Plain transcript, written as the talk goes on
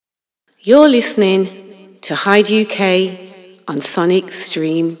You're listening to Hyde UK on Sonic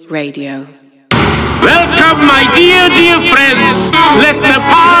Stream Radio. Welcome, my dear, dear friends. Let the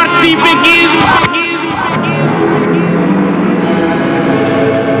party begin.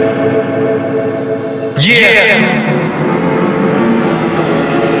 Yeah.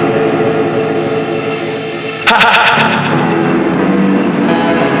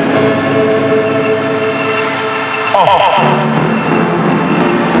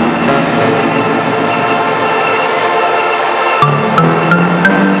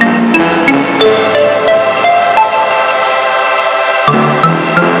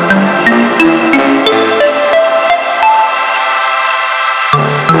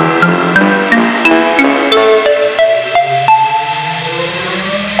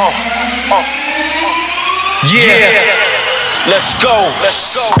 Yeah, let's go,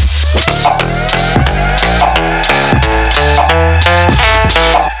 let's go.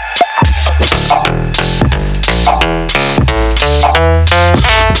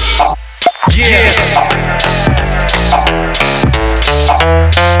 Yeah.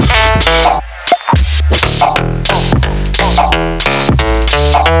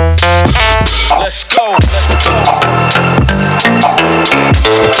 Let's go,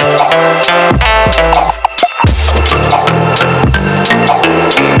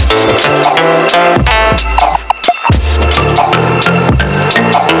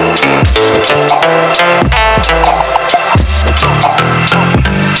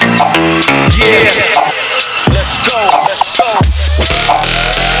 let's go.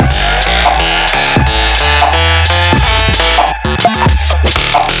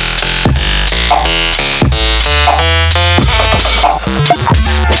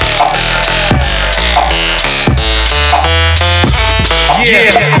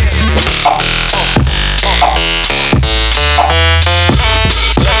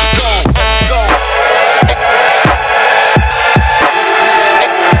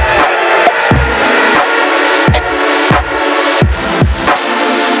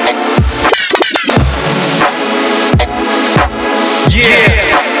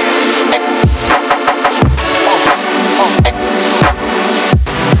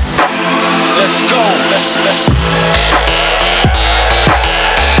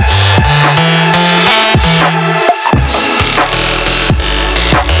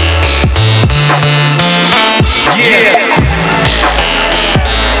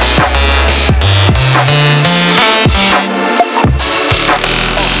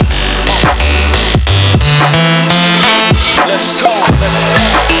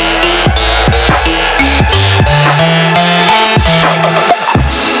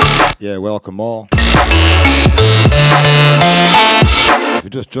 Welcome all. If you're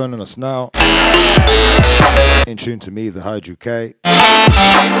just joining us now, in tune to me, the Hyde UK,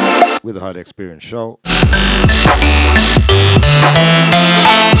 with the Hyde Experience Show.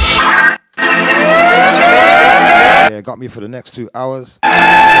 Yeah, got me for the next 2 hours.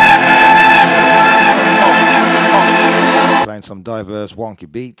 Playing some diverse,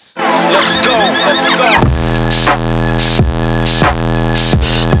 wonky beats. Let's go, let's go.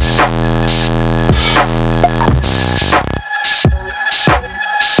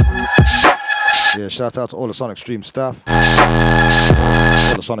 Yeah, shout out to all the Sonic Stream staff, all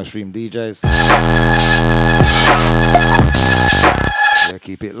the Sonic Stream DJs. Yeah,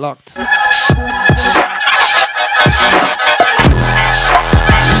 keep it locked.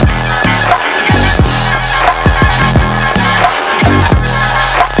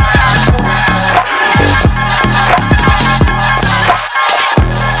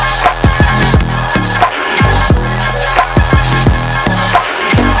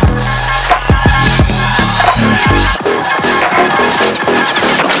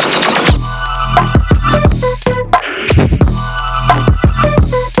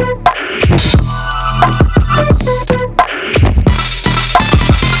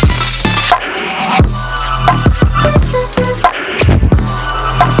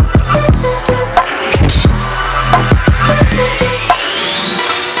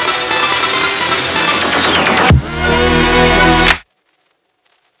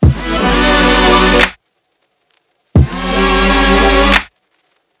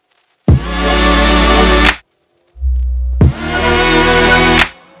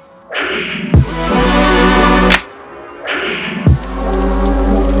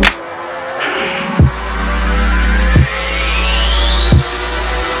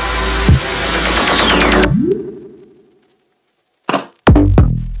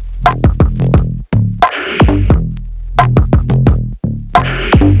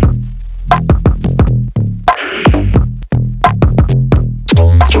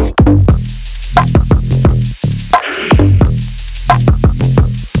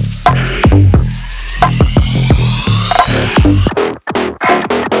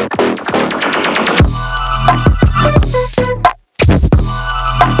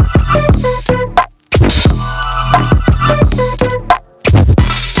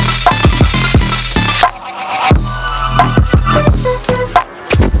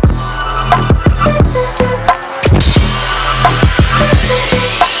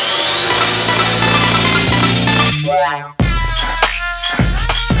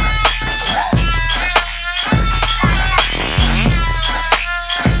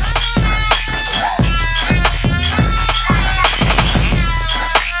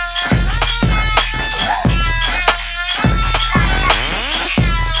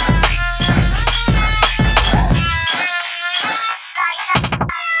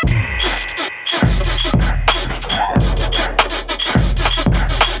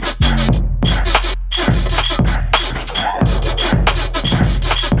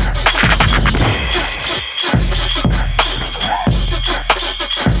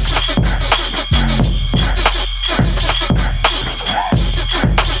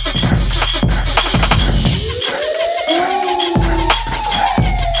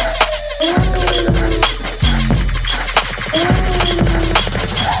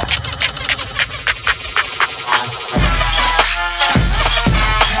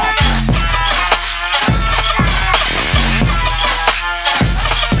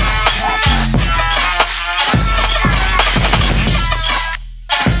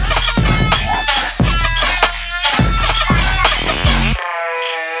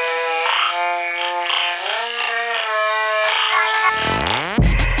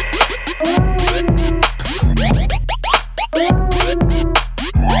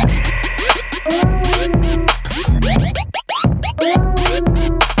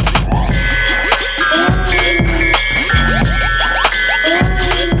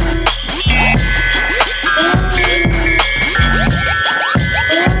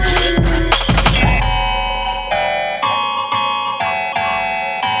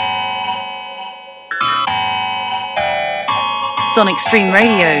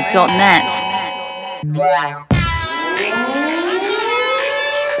 sonicstreamradio.net.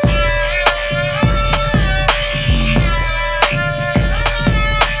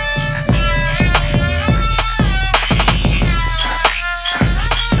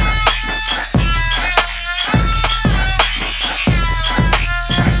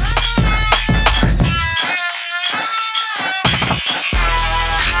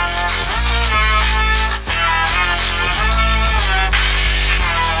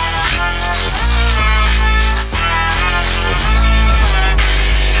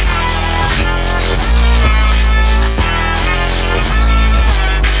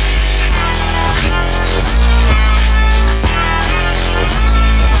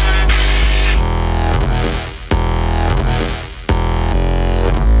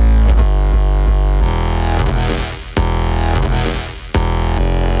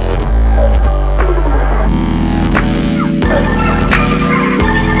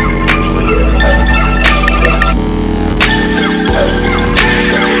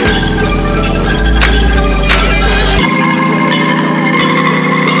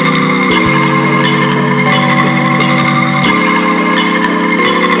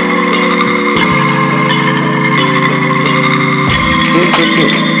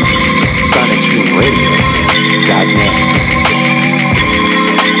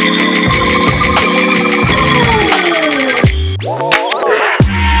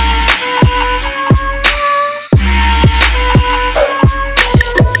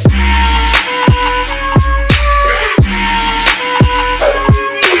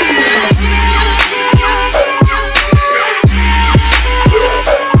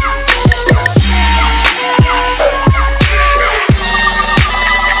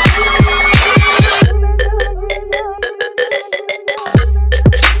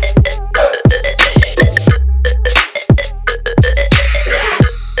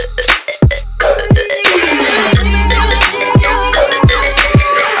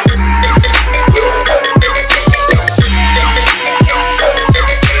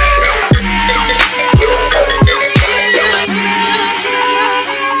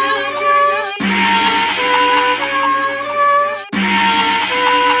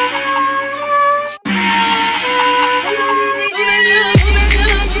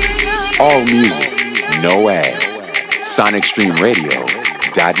 All music, no ads.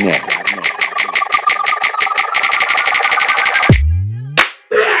 SonicStreamRadio.net.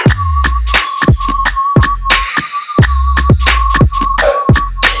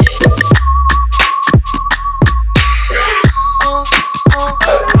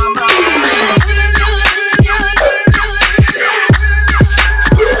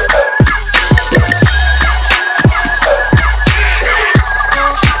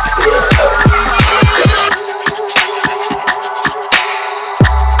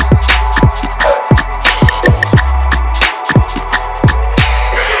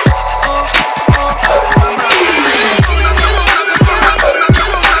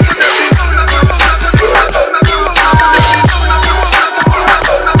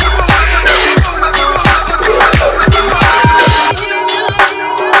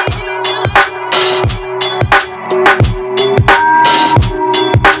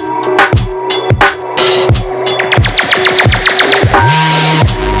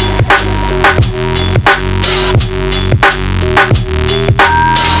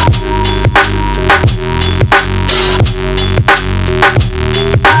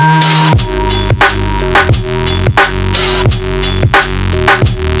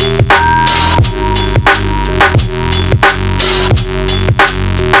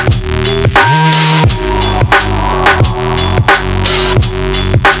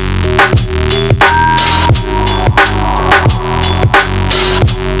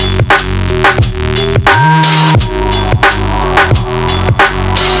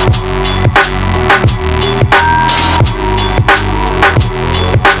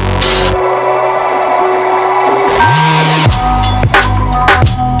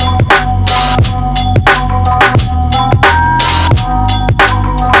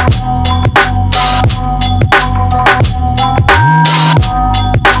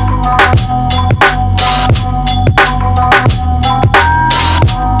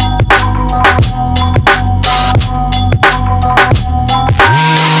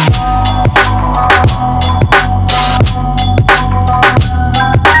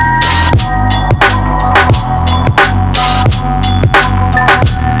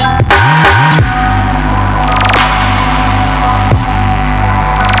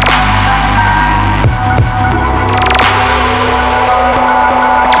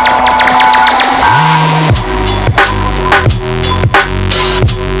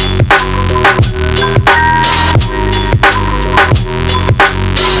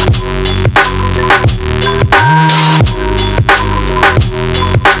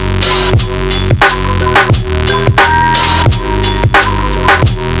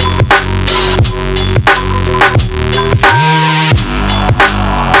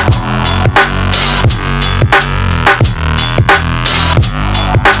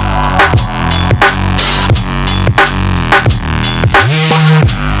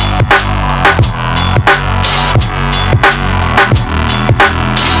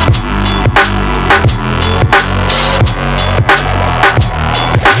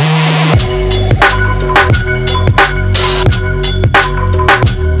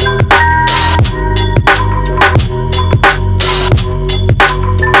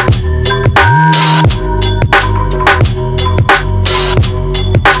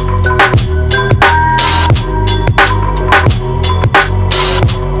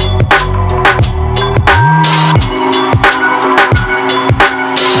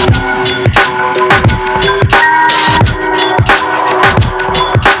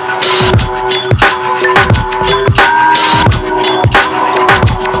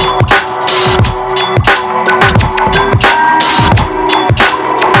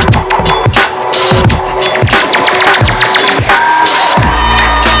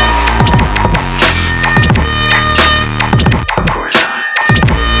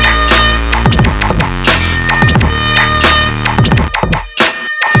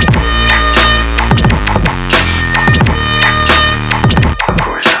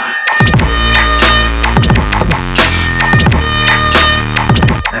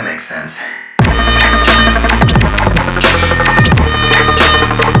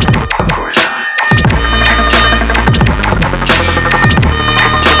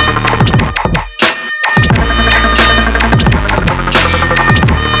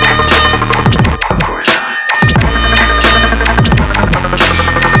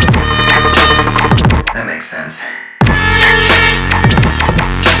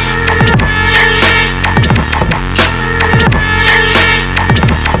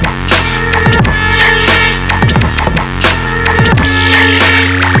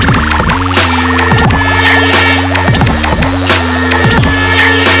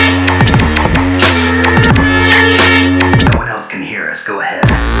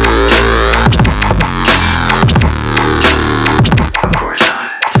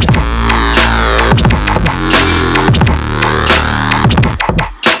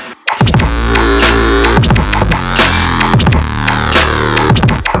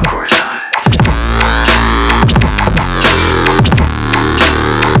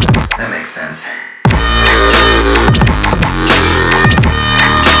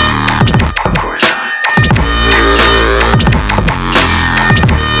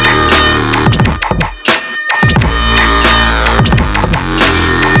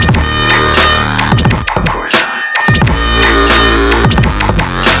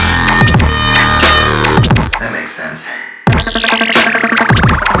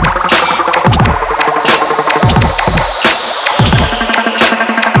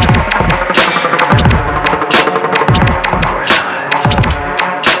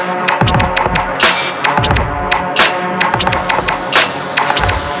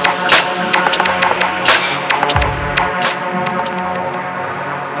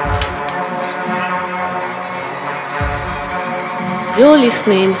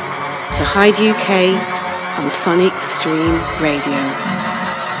 listening to Hyde UK on Sonic Stream Radio.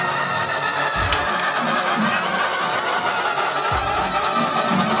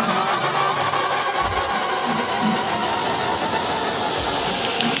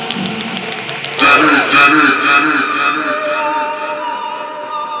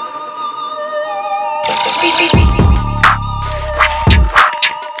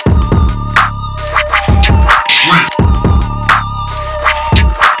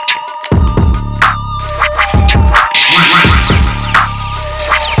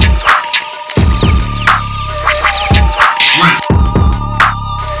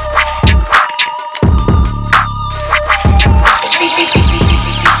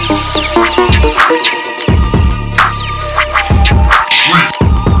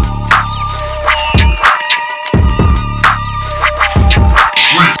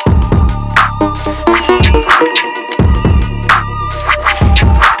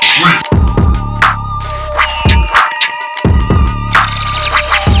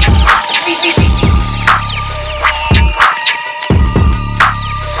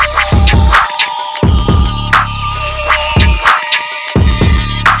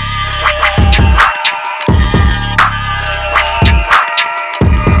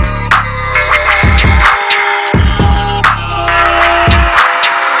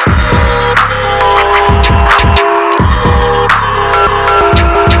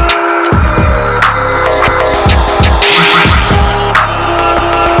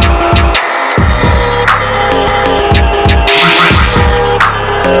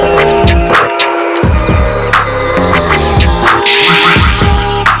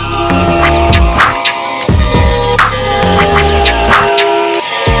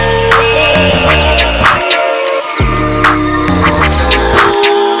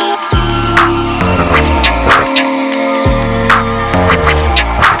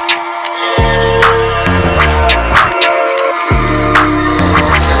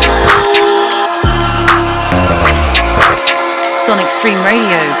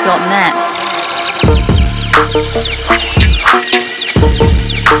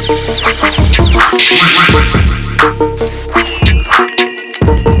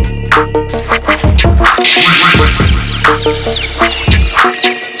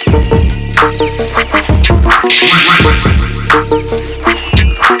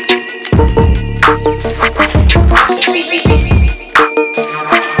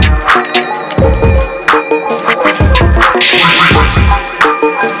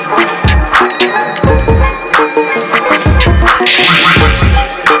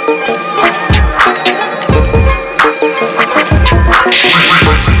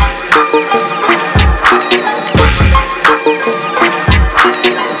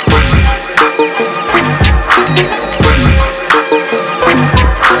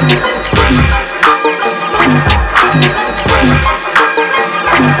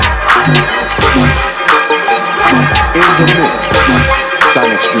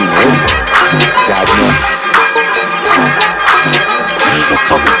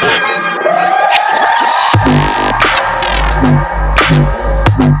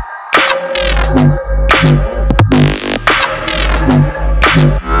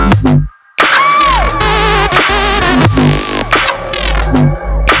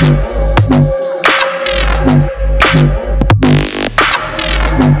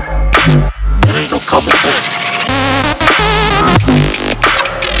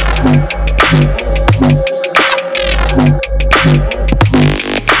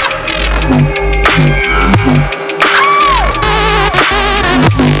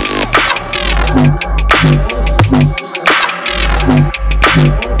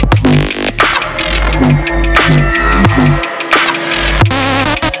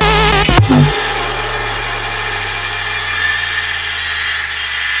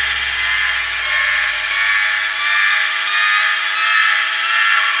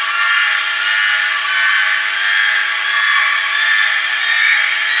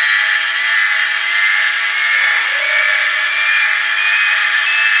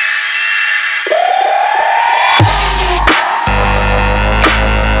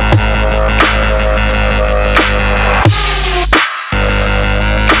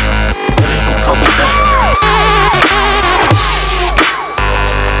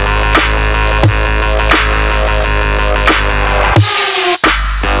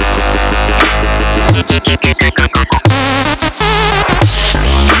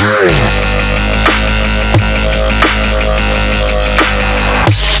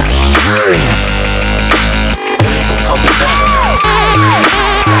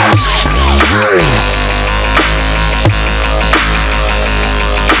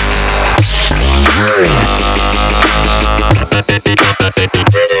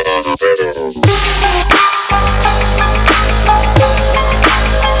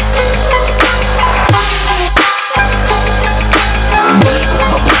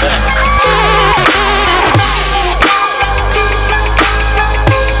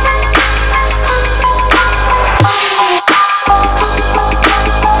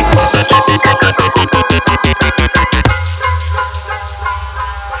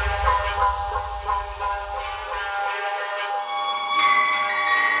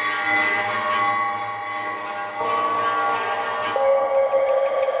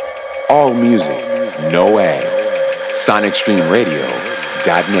 All music, no ads.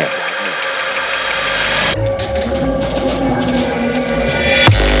 SonicStreamRadio.net.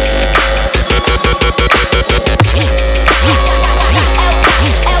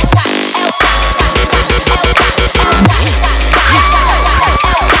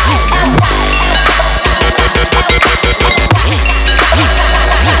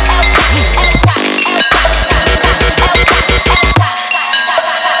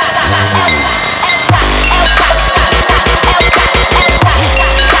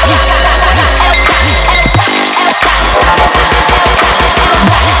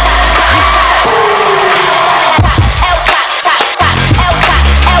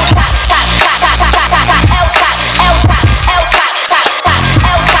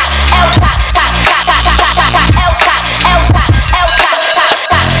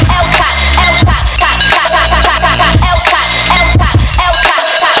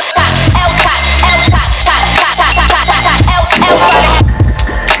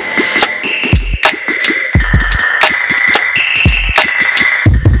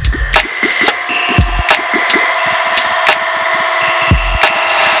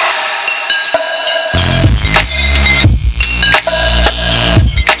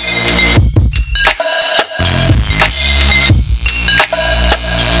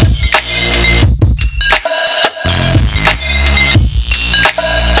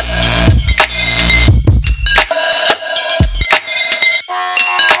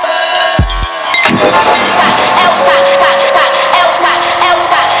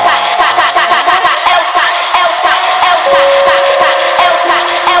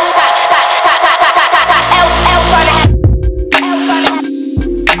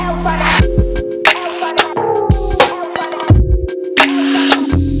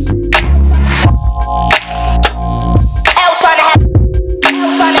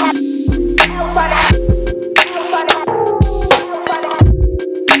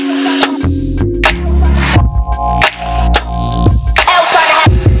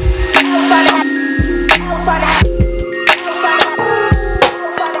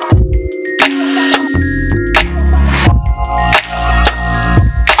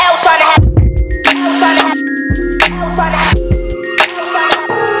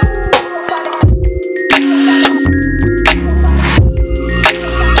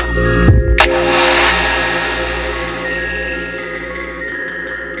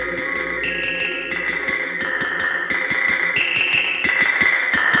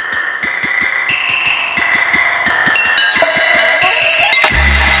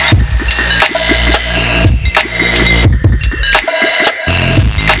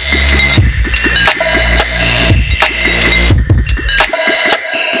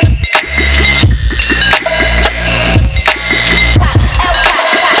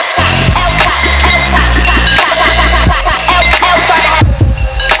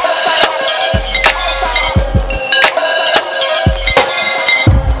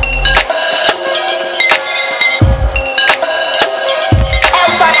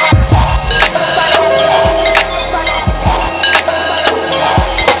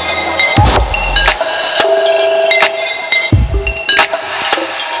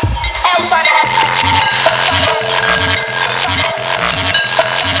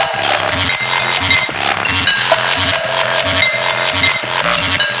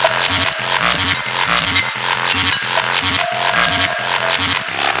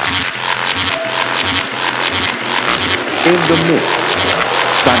 In the mix,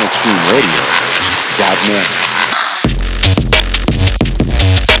 SonicStreamRadio.net.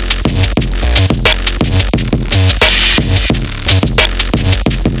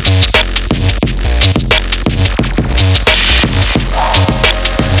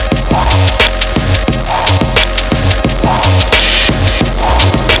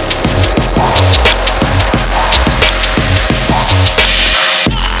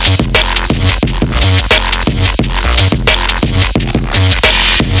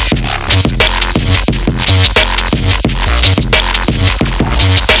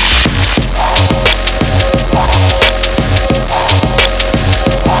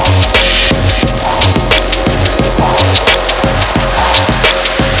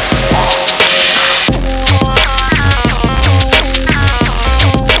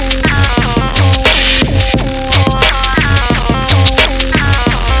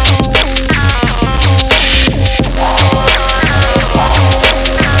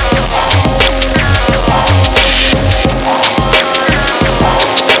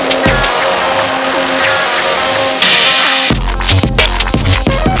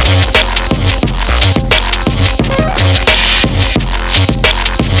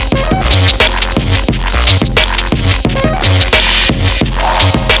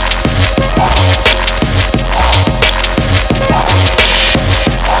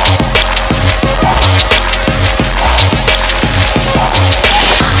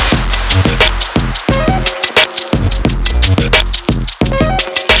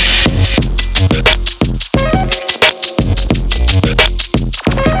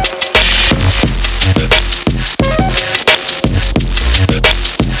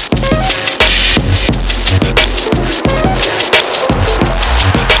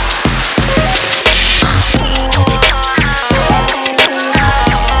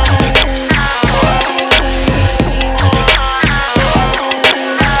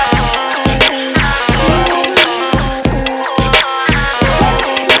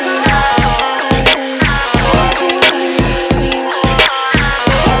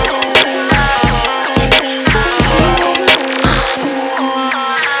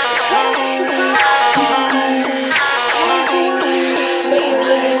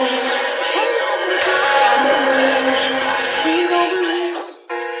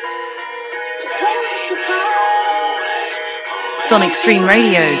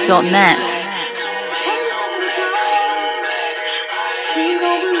 sonicstreamradio.net.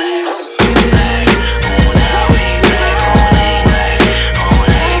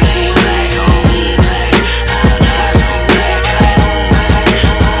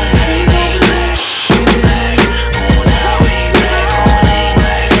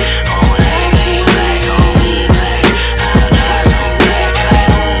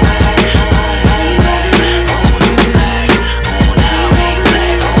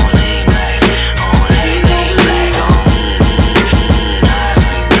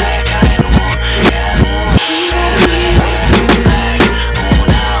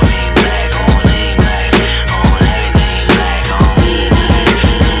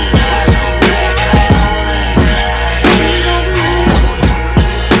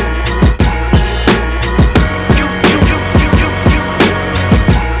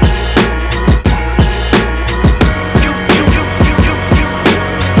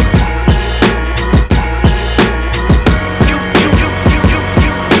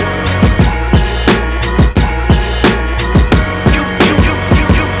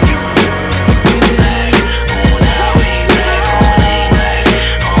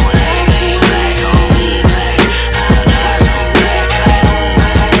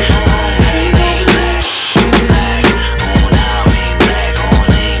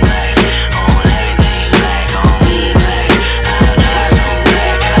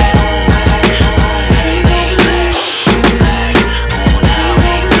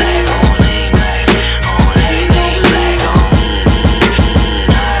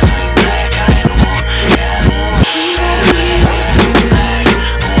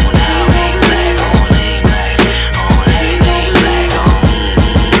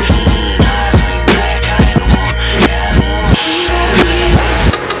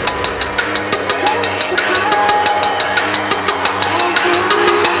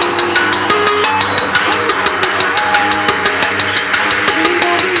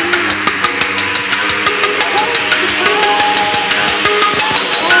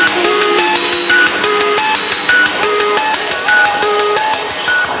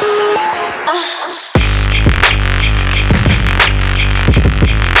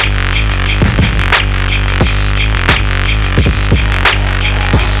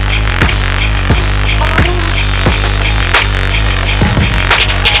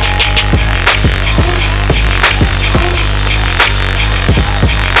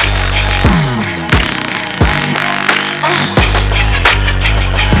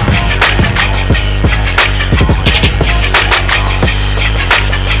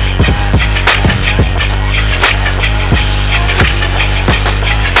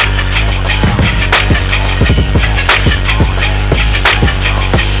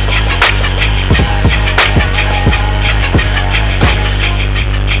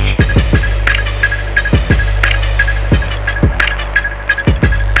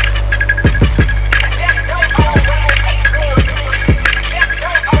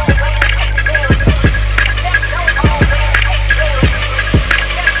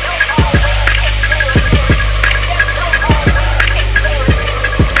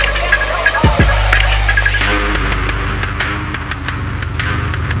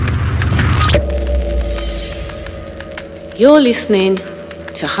 You're listening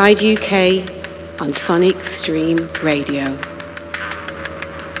to Hyde UK on Sonic Stream Radio.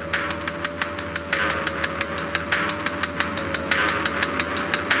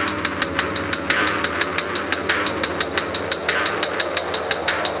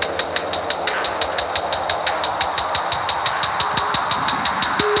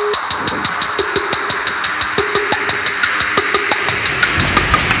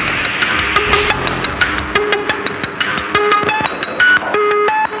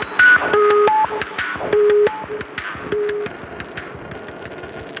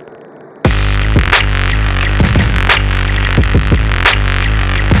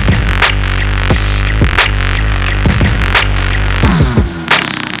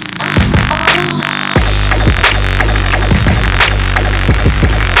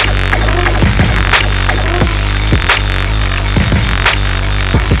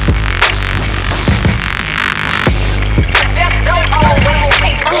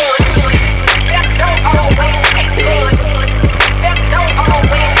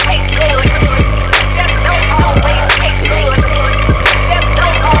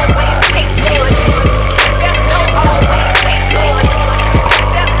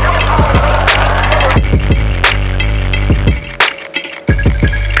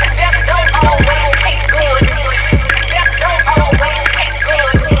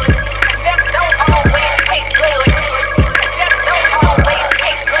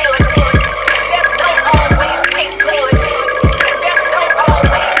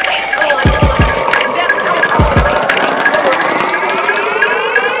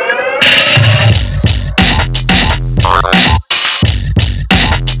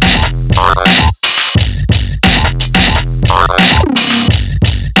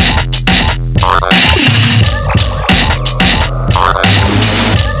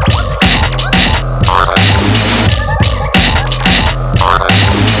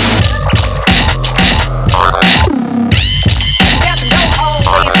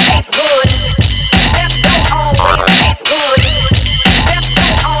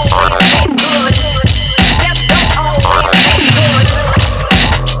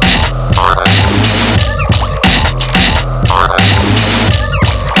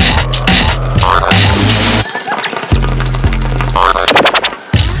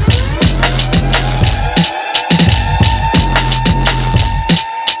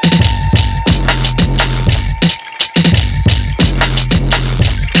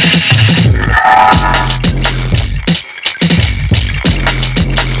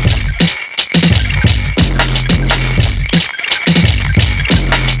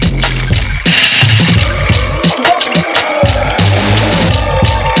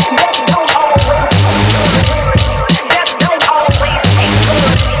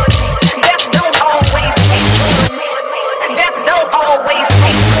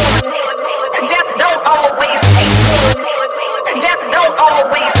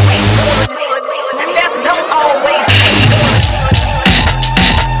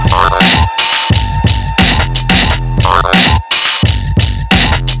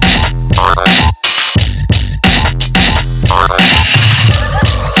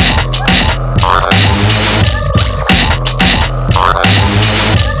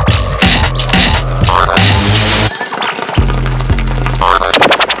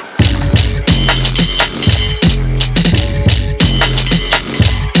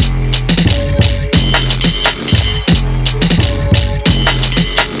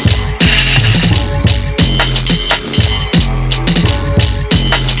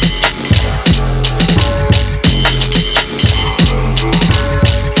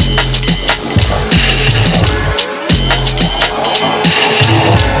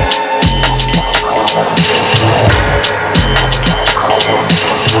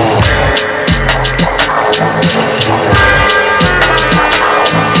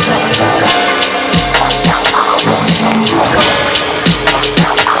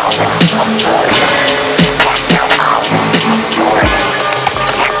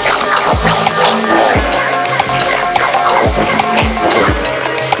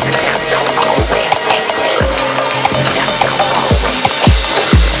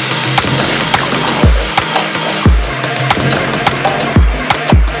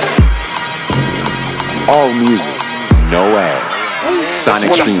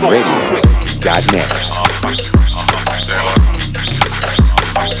 SonicStreamRadio.net.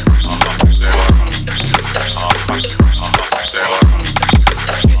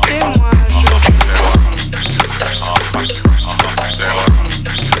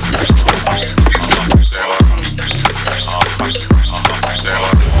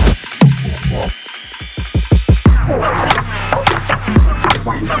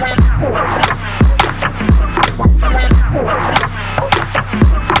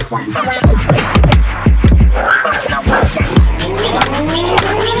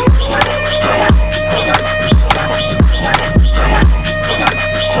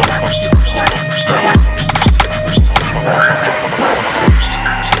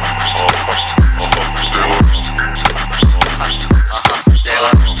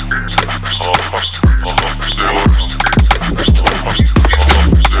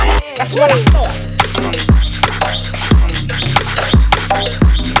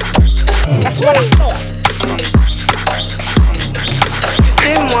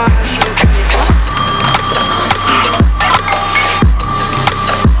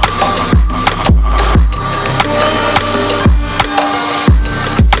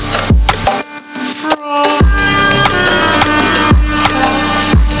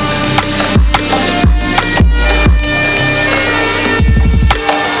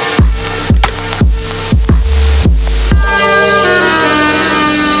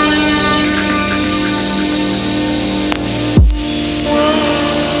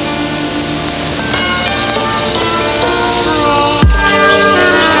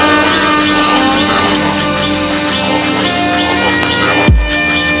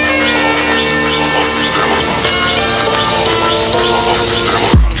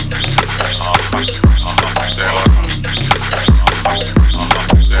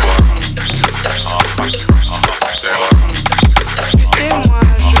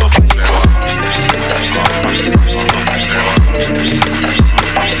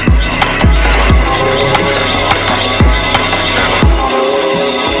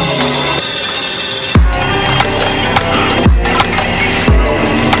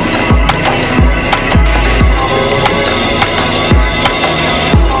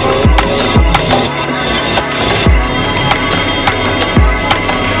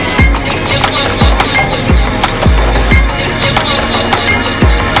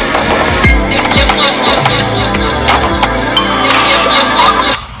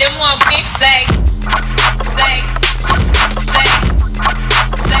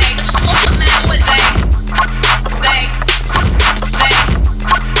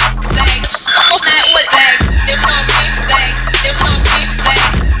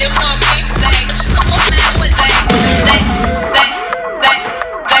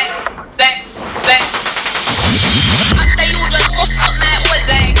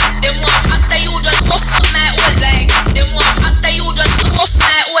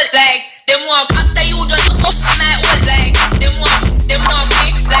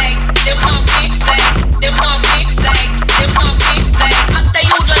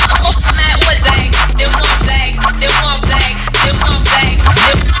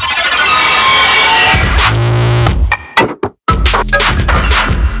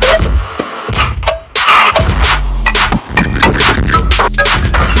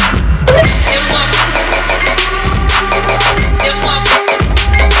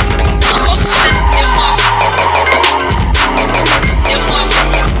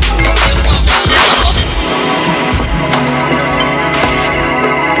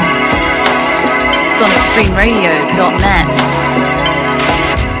 SonicStreamRadio.net.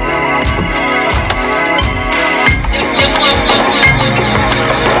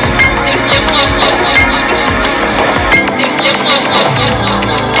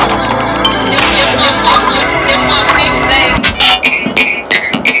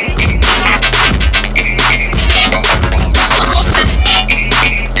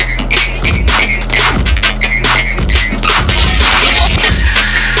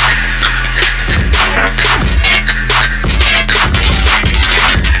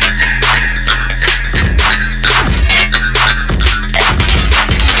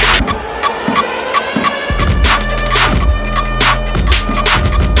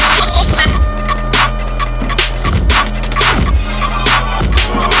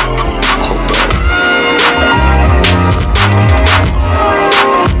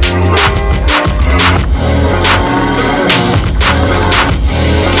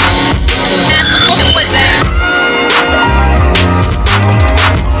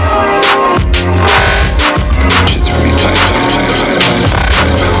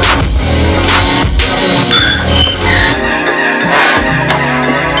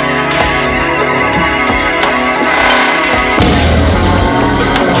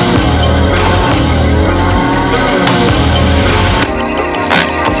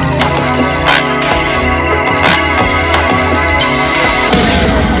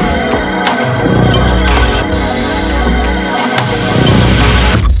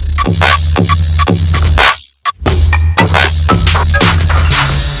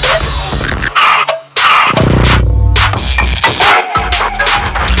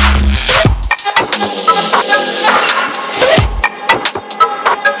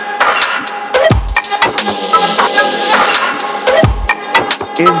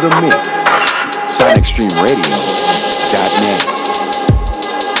 the mix. SonicStreamRadio.net.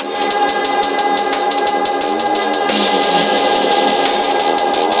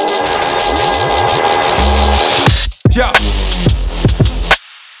 Yeah.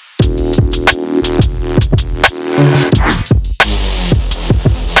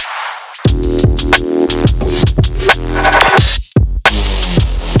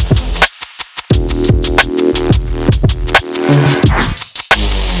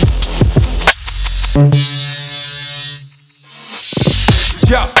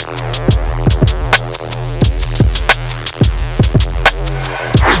 Yeah.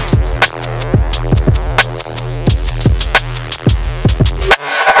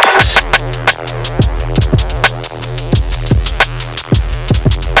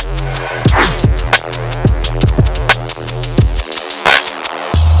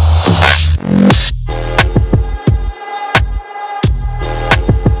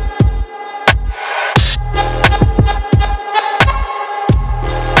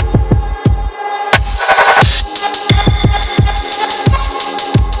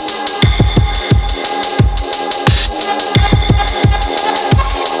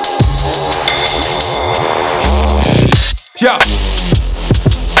 Yeah.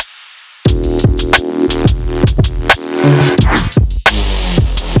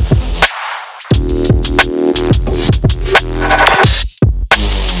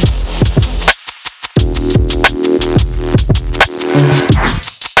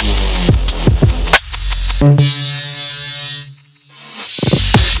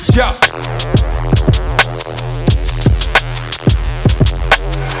 Yeah.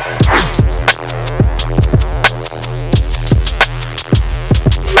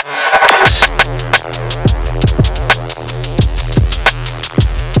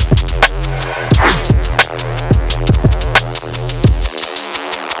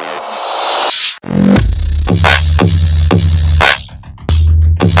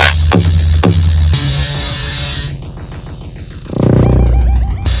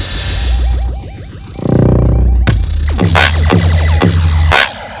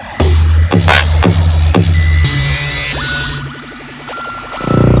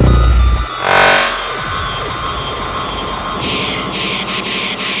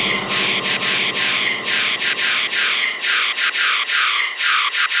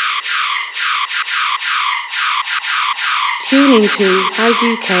 Tune into Hide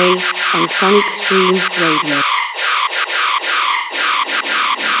UK on Sonic Stream Radio.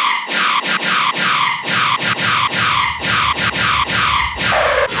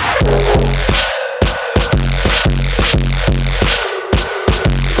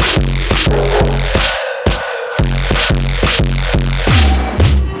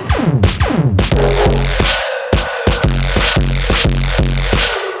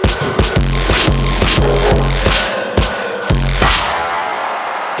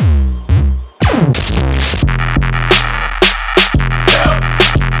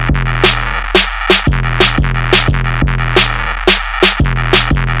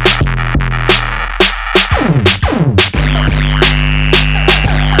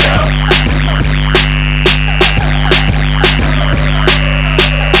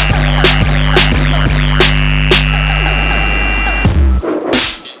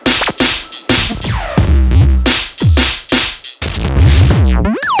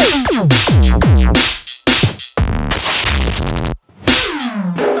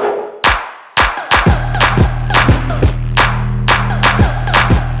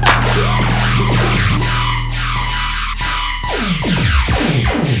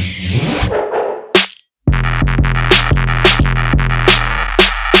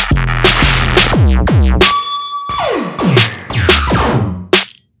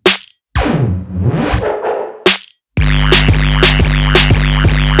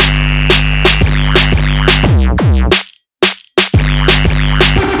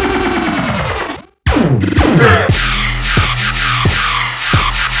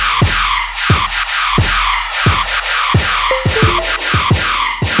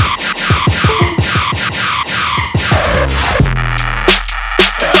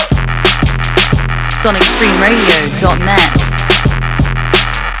 SonicStreamRadio.net.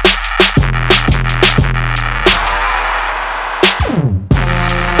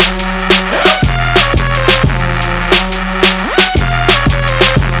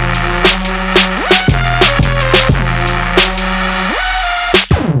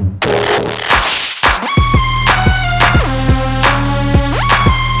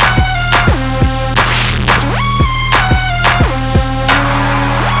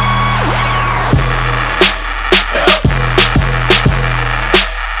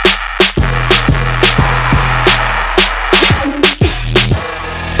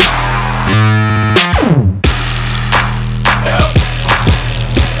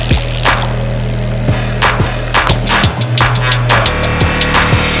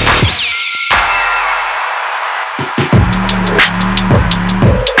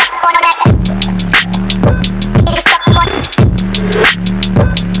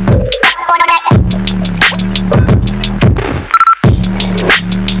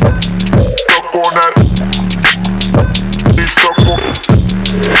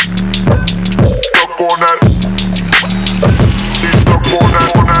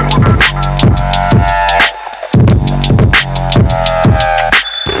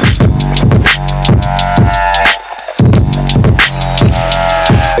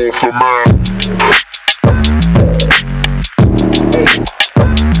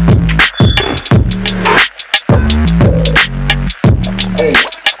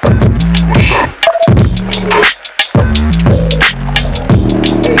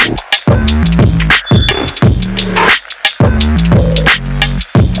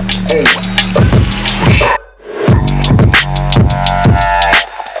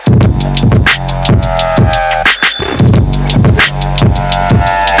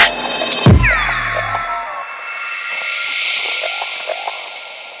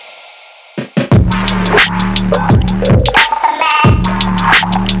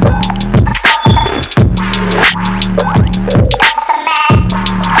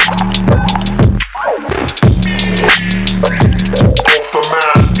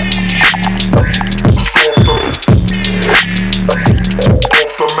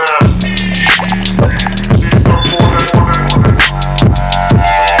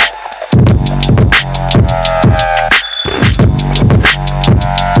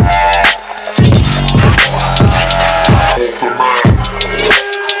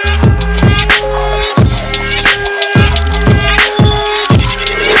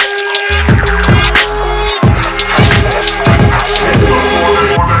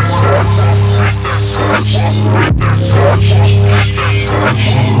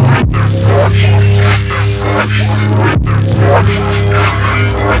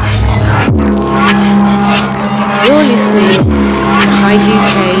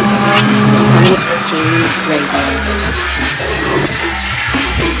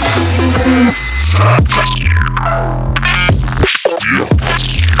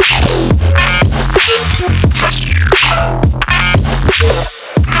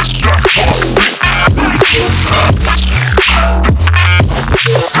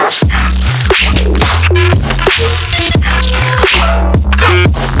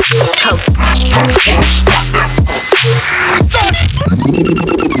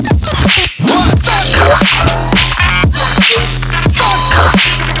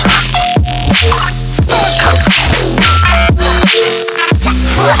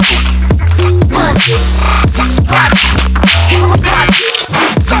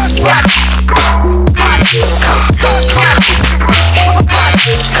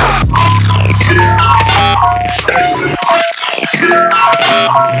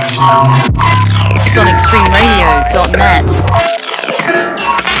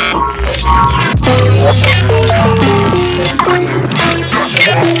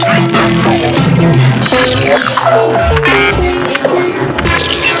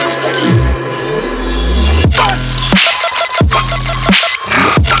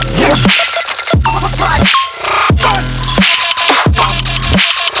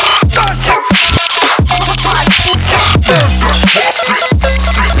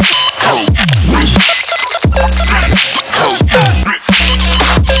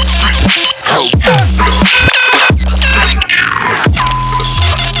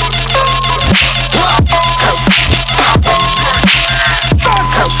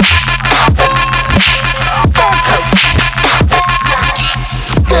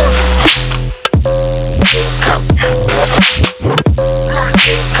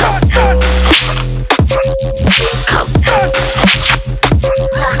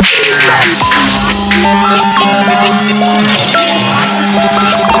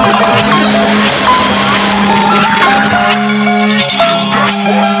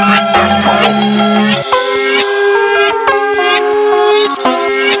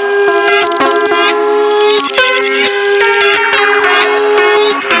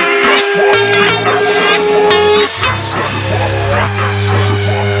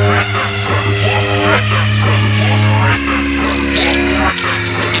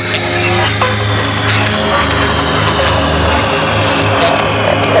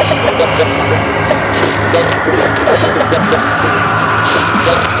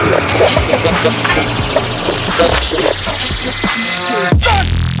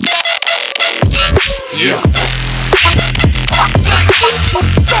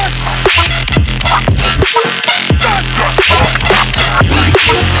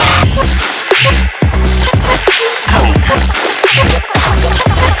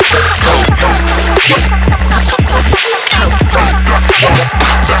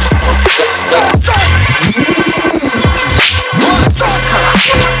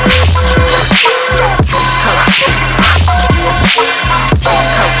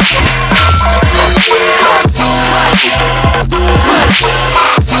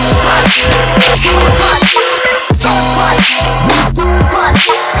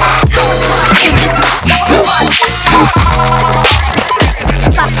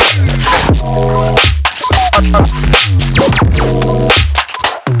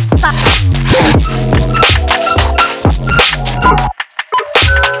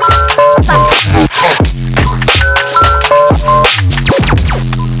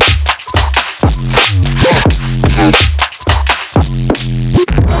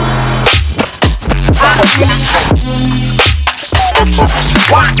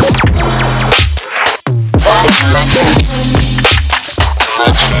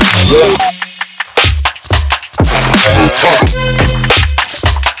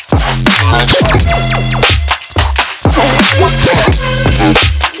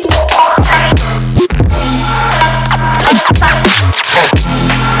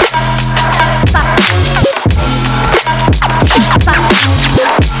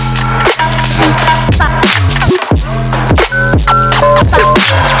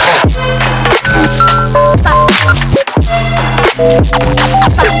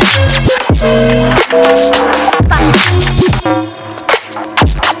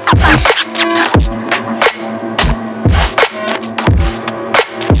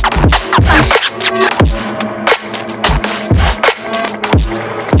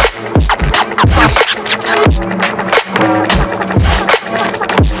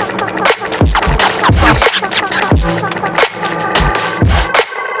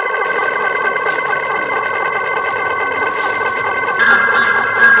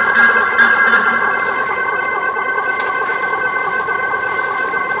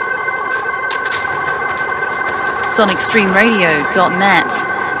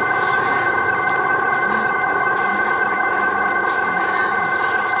 sonicstreamradio.net.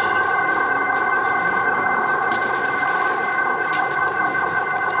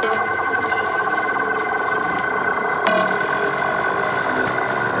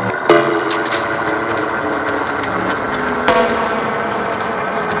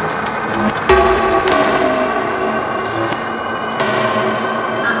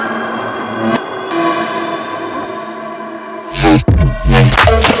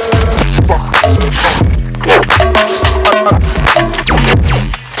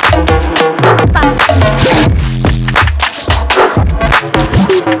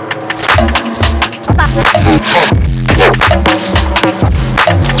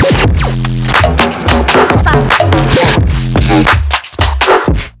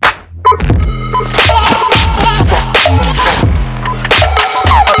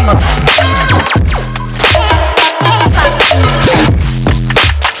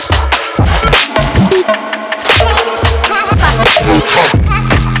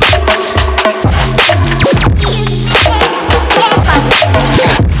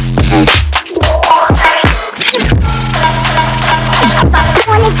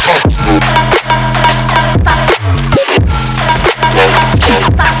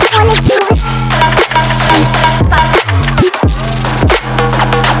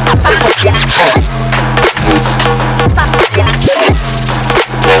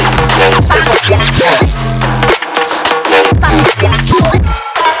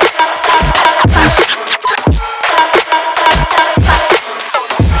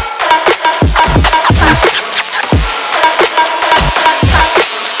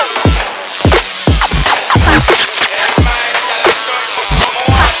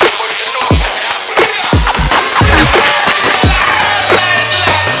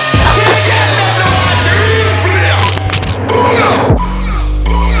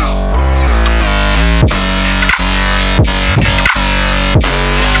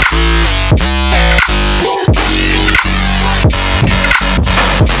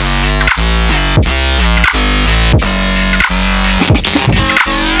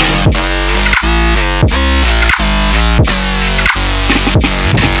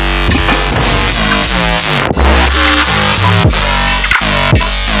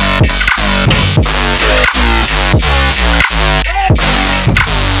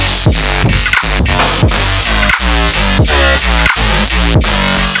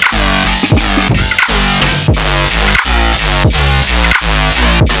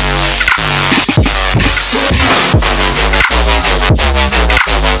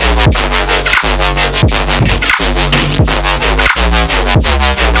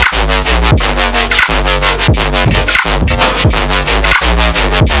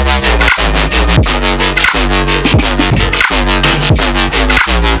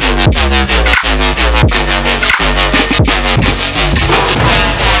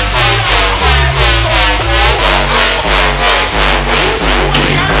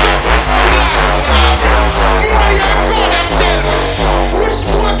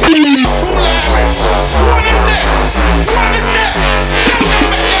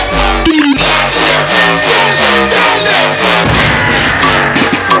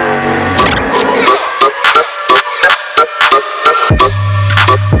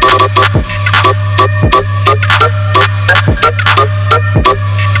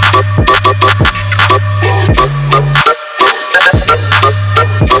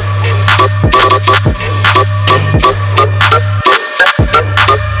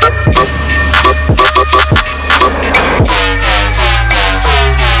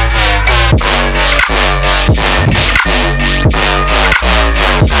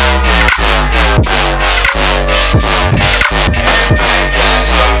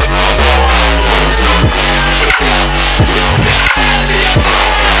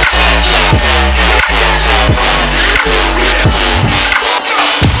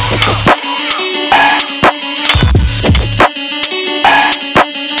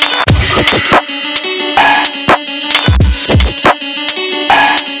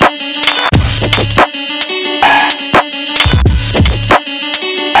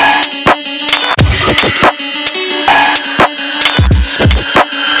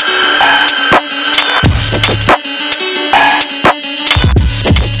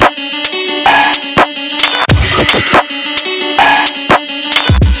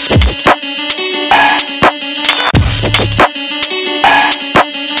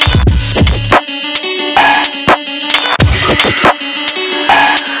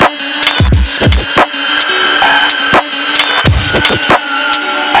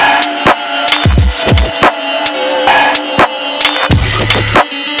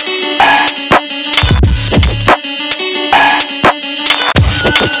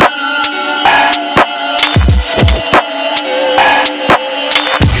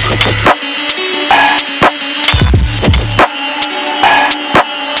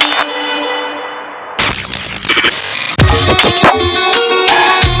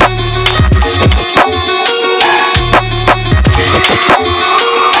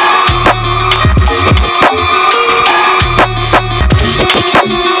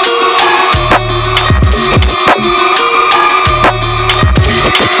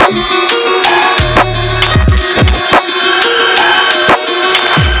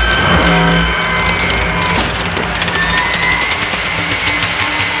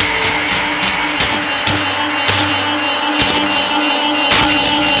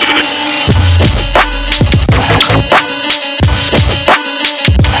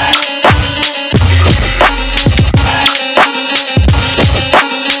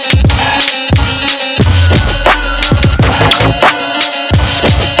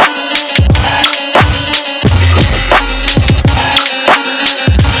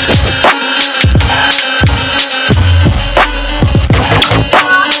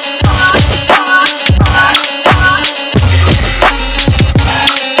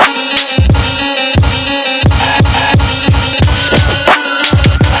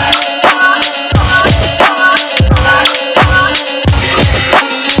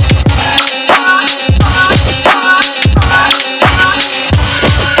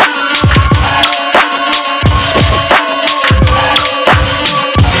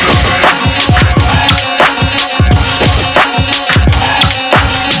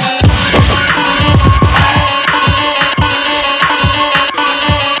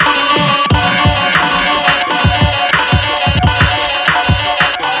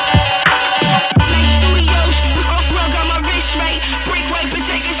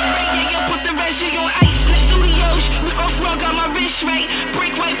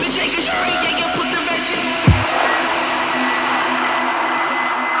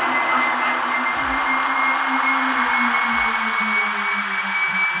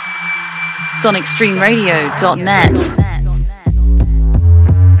 sonicstreamradio.net.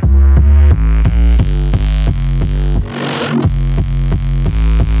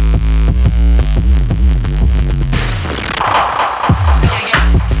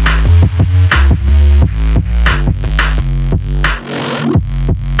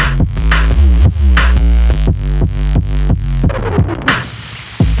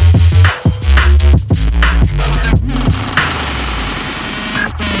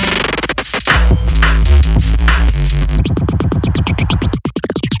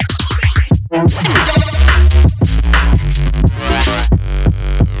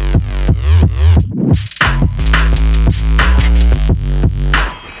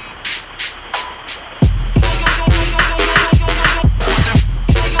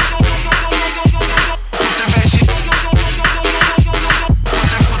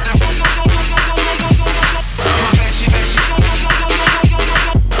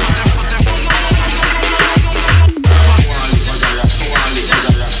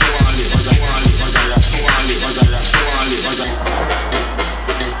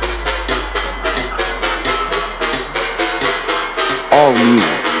 All music,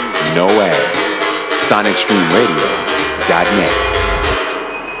 no ads. SonicStreamRadio.net.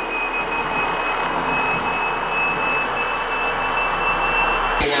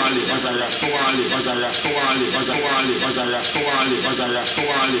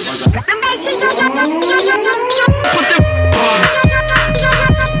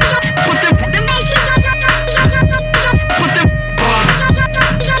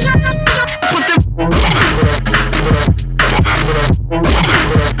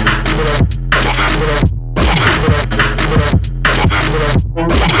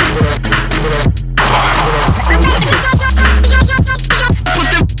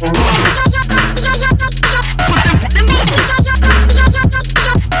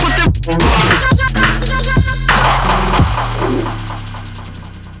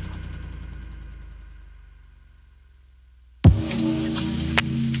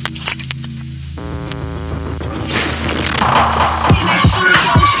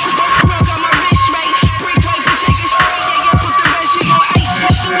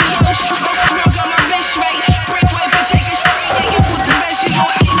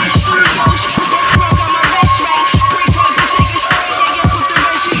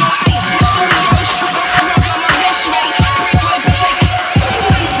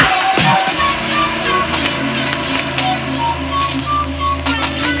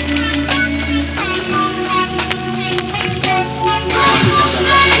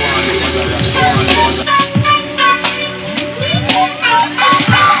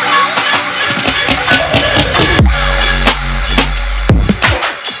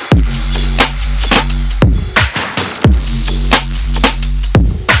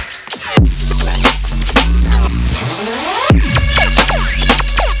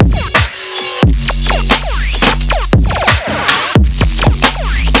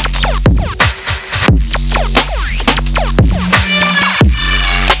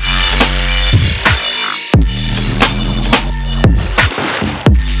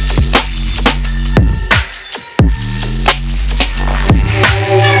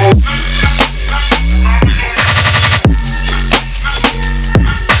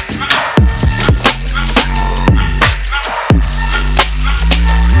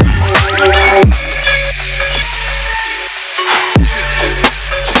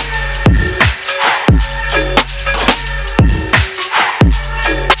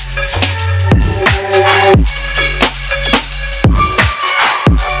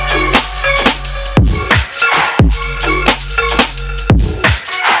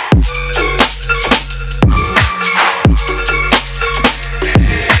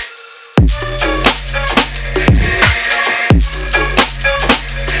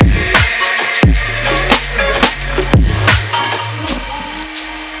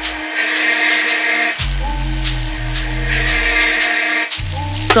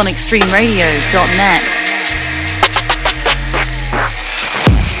 sonicstreamradio.net.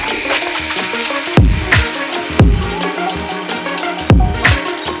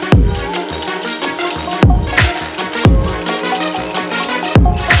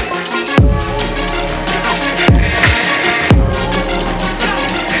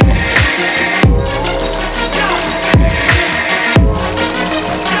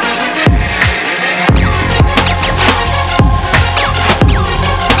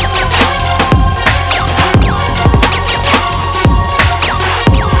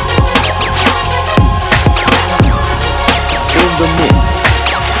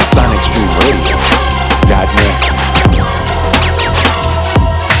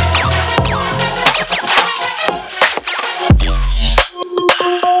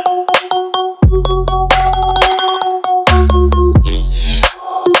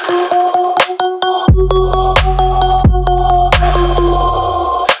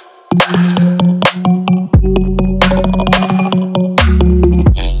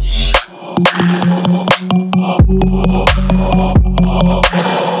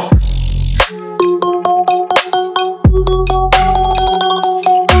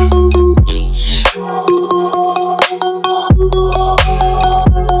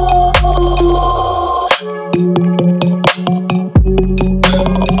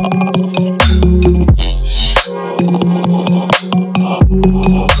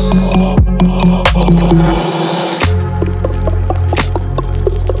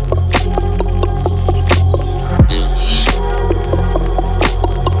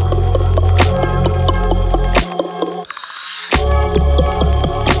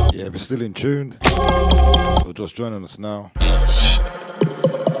 Joining us now.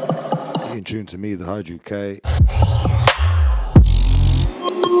 In tune to me, the Hyde UK,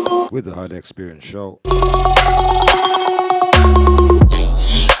 with the Hyde Experience Show.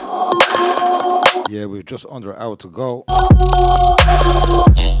 Yeah, we're just under an hour to go.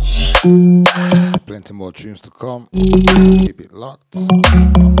 Plenty more tunes to come. Keep it locked.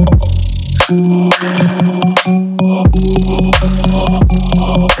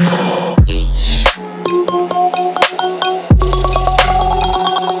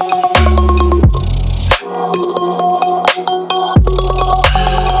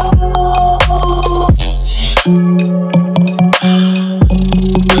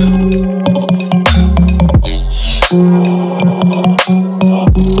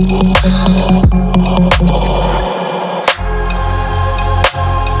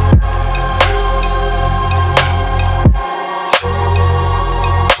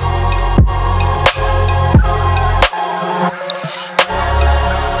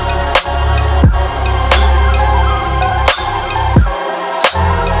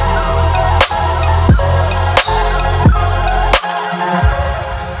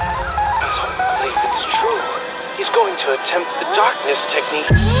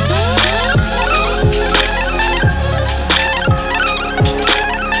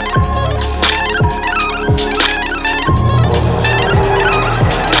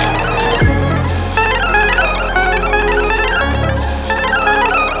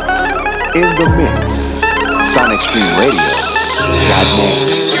 In the mix,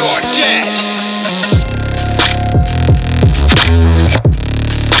 SonicStreamRadio.net. You're dead.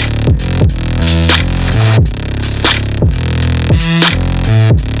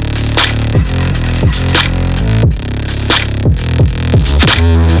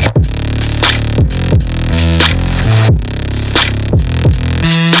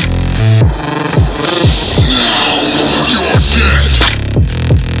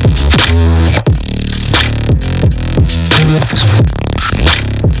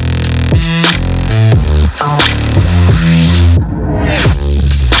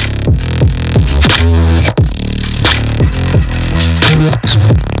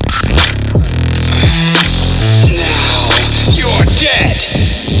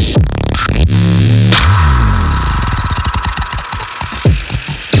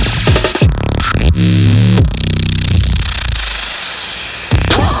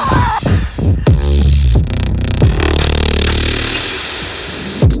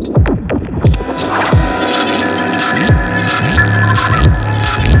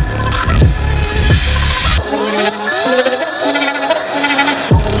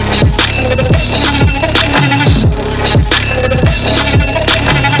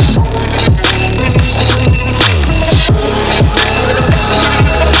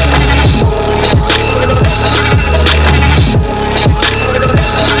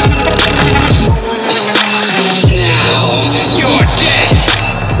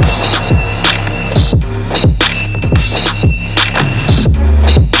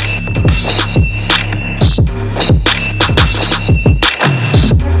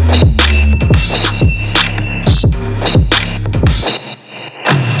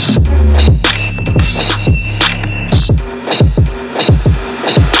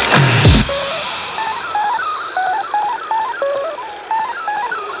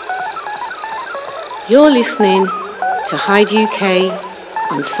 You're listening to Hyde UK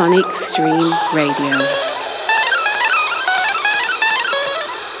on Sonic Stream Radio.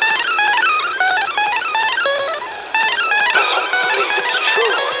 I don't believe it's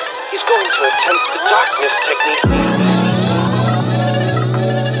true. He's going to attempt the darkness technique.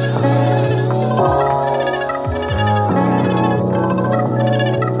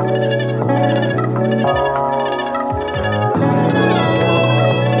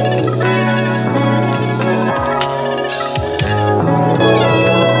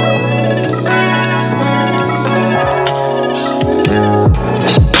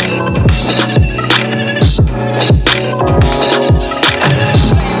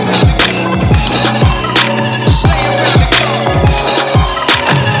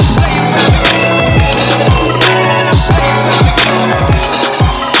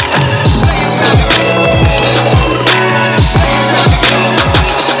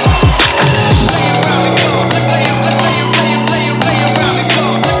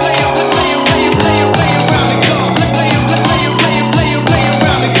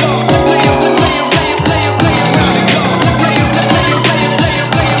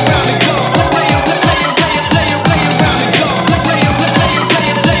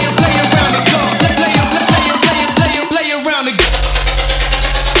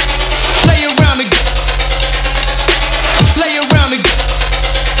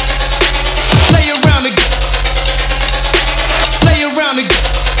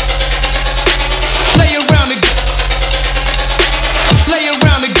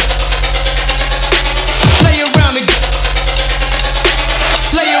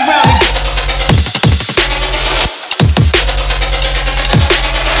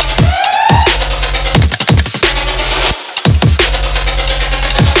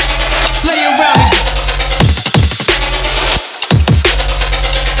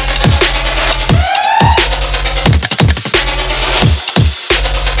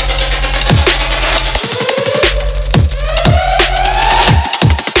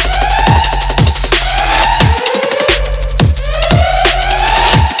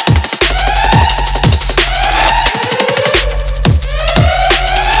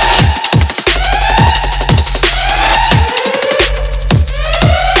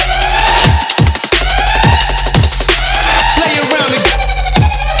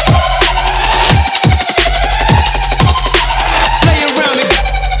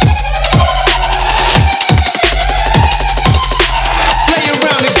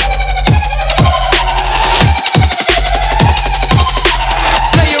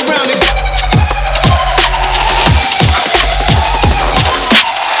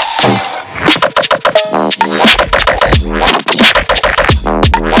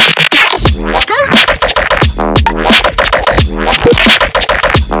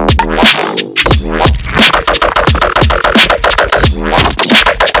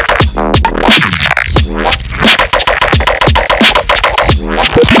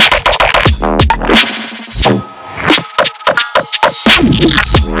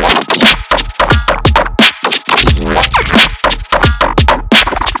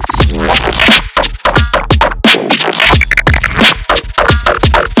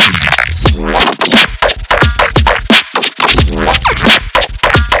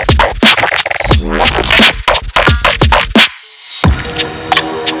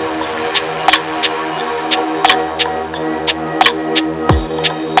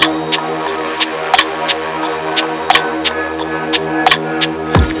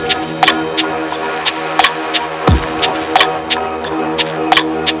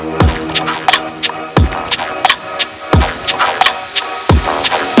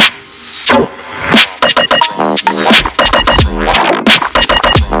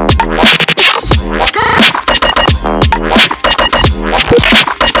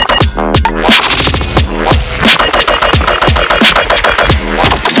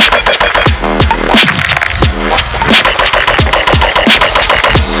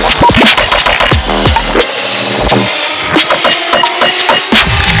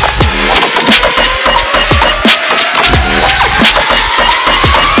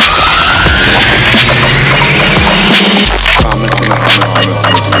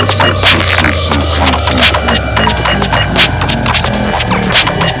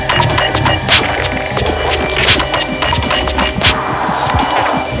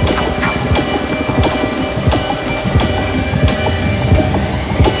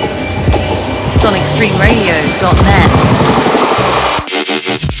 SonicStreamRadio.net.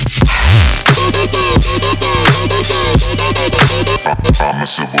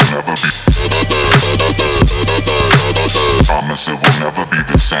 Promise it will never be. Promise it will never be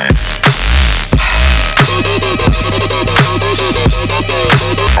the same.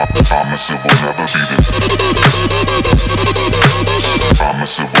 Promise it will never be the.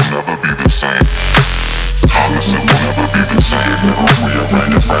 Promise it will never be the same. Promise it will never be the same. It'll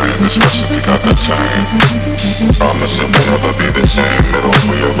rearrange your brain. This recipe got that same. Promise it will never be the same. It'll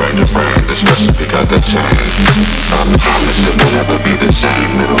rearrange your brain. This recipe got that same. Promise it will never be the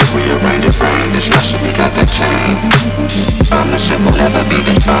same. It'll rearrange your brain. This recipe got that same. Promise it will never be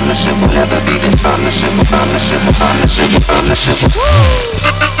the. Promise it will never be the. Promise it will. Promise it will.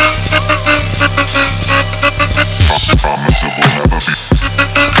 Promise it will.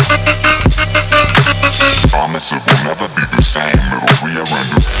 Promise it will. Promise it will never be. Promise it will never be the same. It'll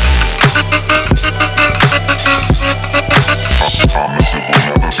rearrange it. Promise it will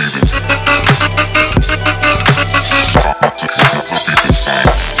never be the. Promise it will never be the same.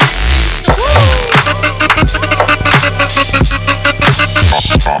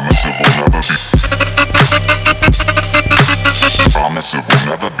 Promise it will never be. Promise it will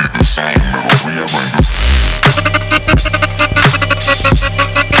never be the same. It'll rearrange it.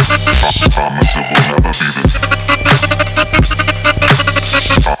 Promise it will never be the.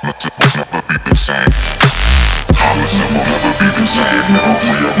 Promise it will never be the same. Promise it will never be the same. It'll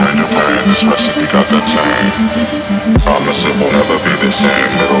rearrange your brain. This recipe got that same. Promise it will never be the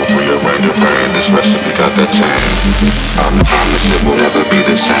same. It'll rearrange your brain. This recipe got that same. Promise it will never be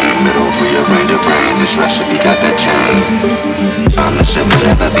the same. It'll rearrange your brain. This recipe got that same. Promise it will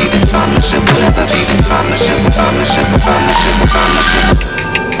never be the. Promise it will never be the. Promise it will. Promise it will. Promise it will. Promise it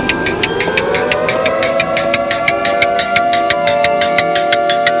will.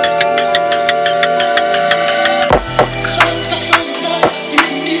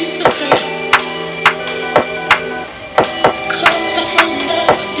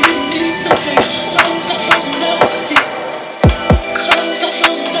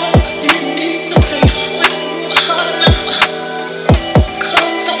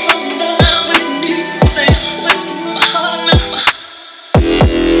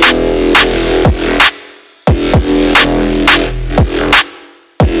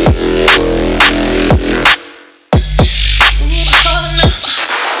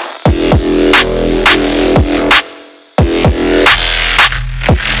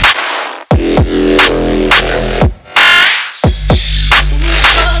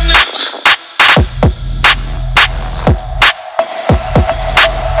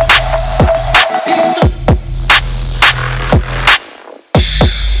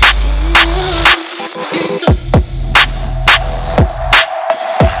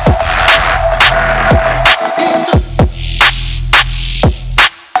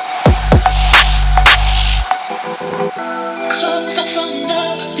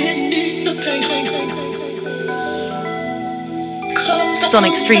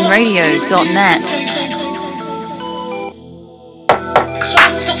 SonicStreamRadio.net.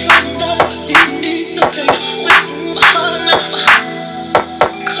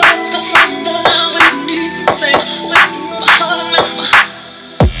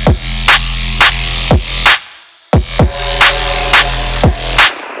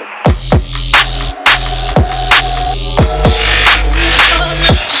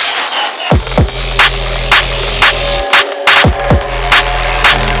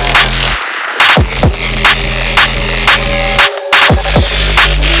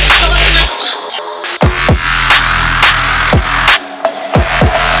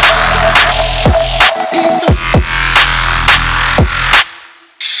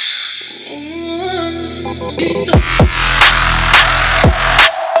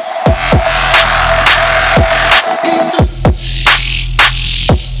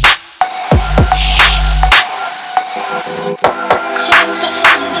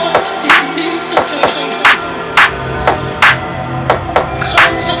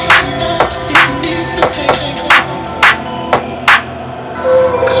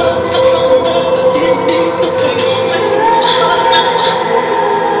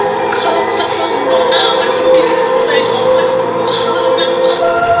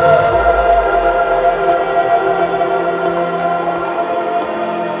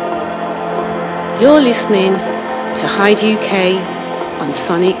 You're listening to Hyde UK on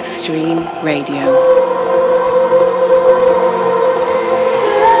Sonic Stream Radio.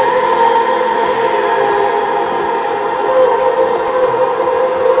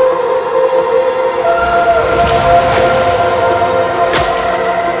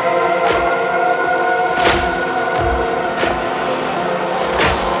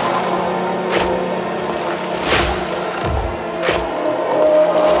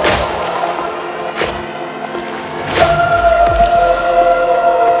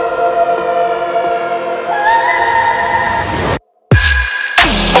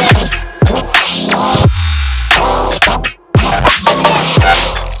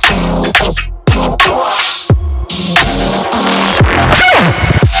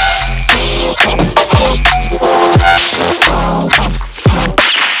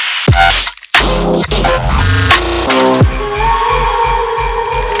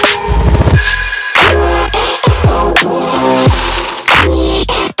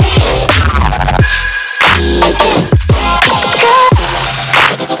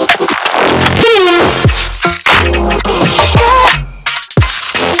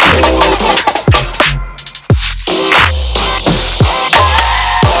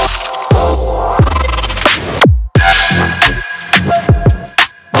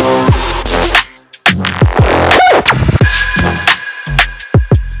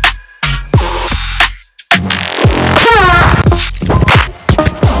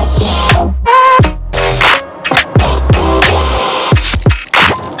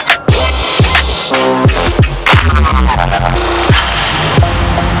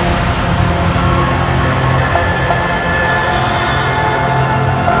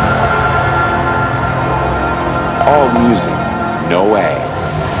 music, no ads.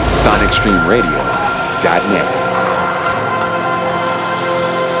 SonicStreamRadio.net.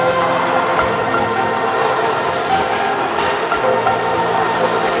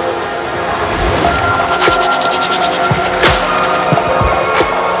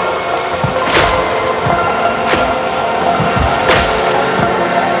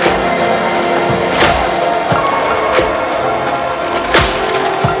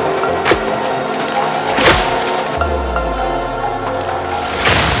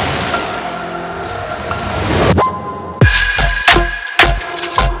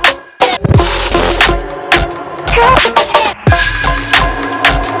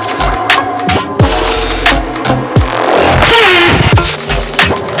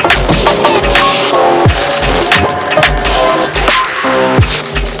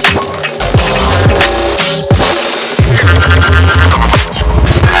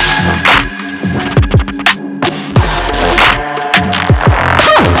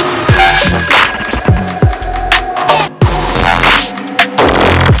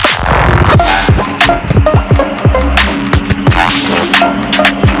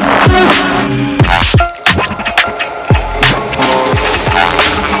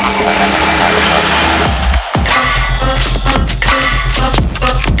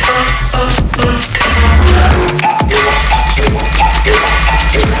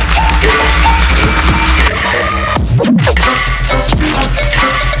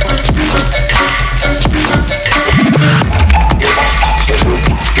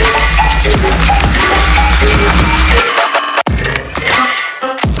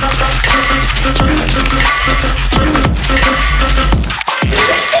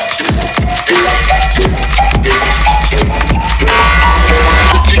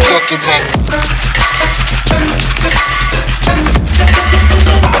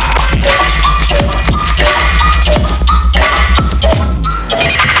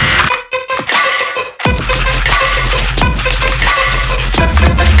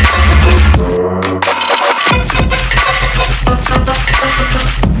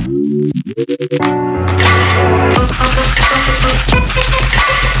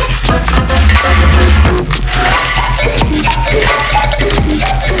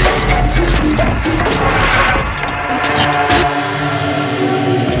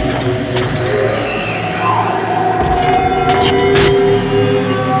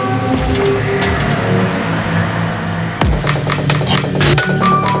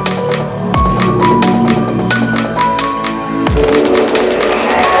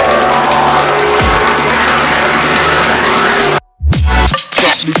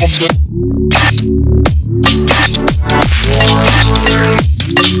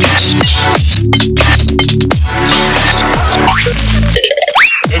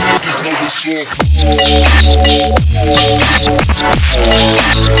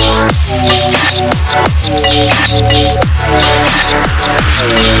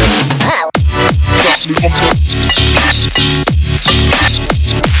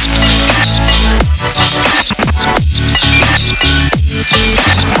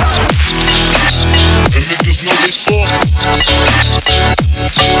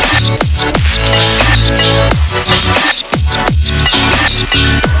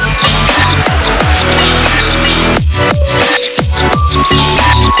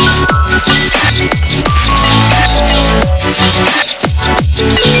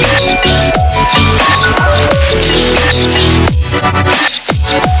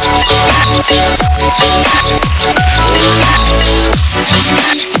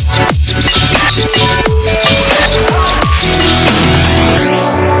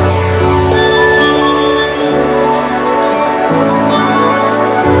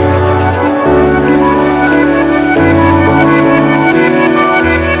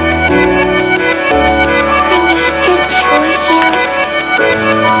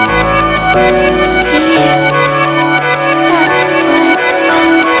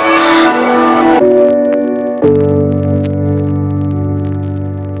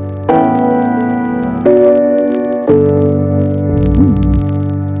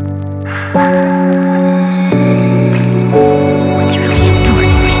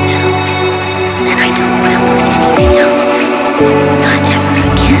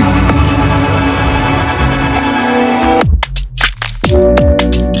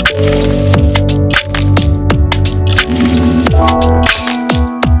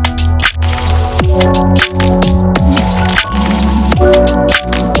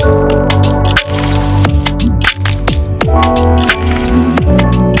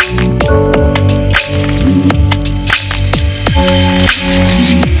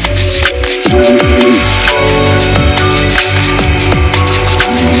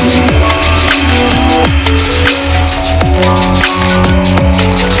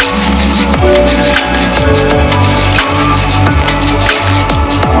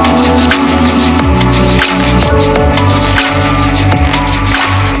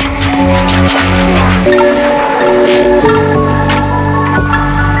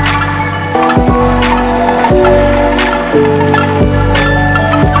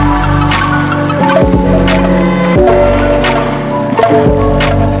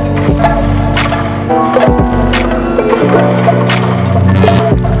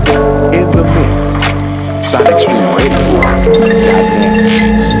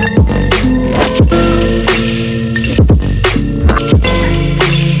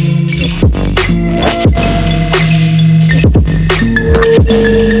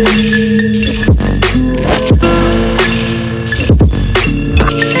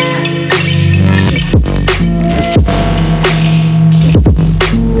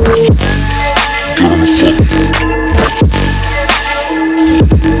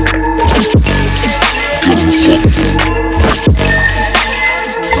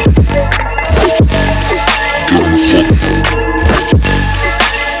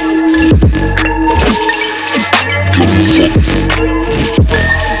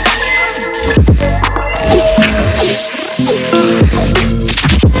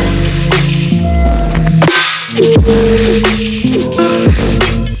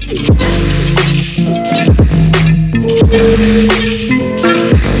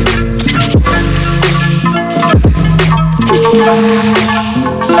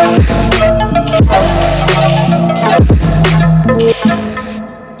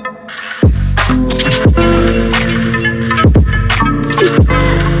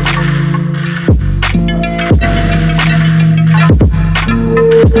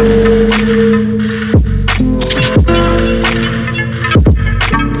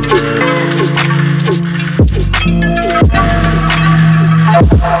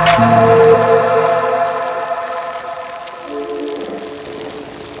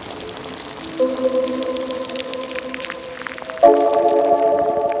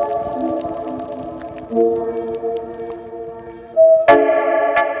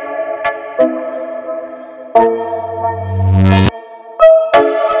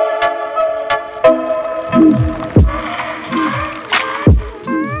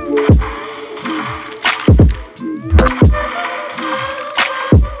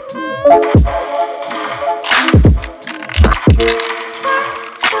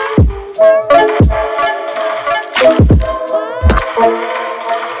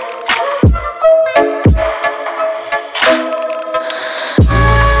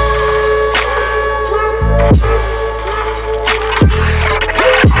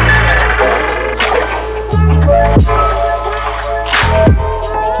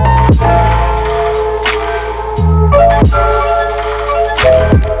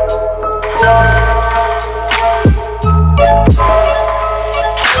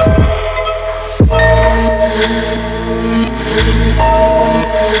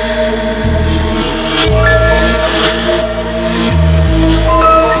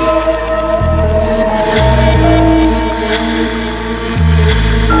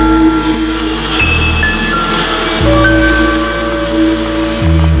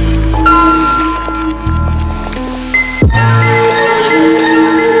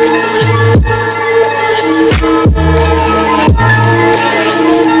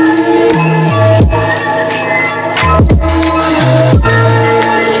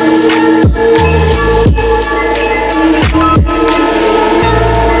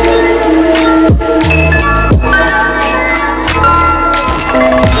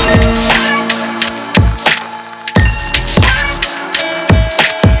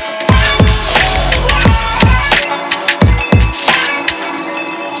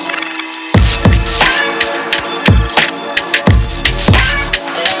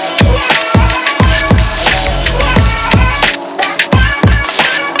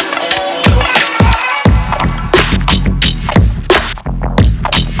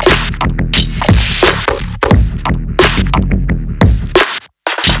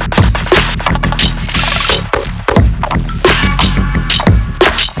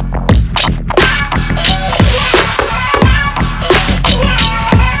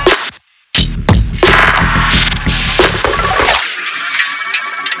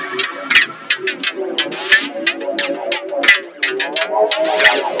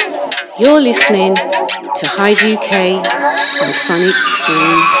 You're listening to Hyde UK on Sonic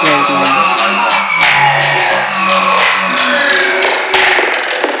Stream Radio.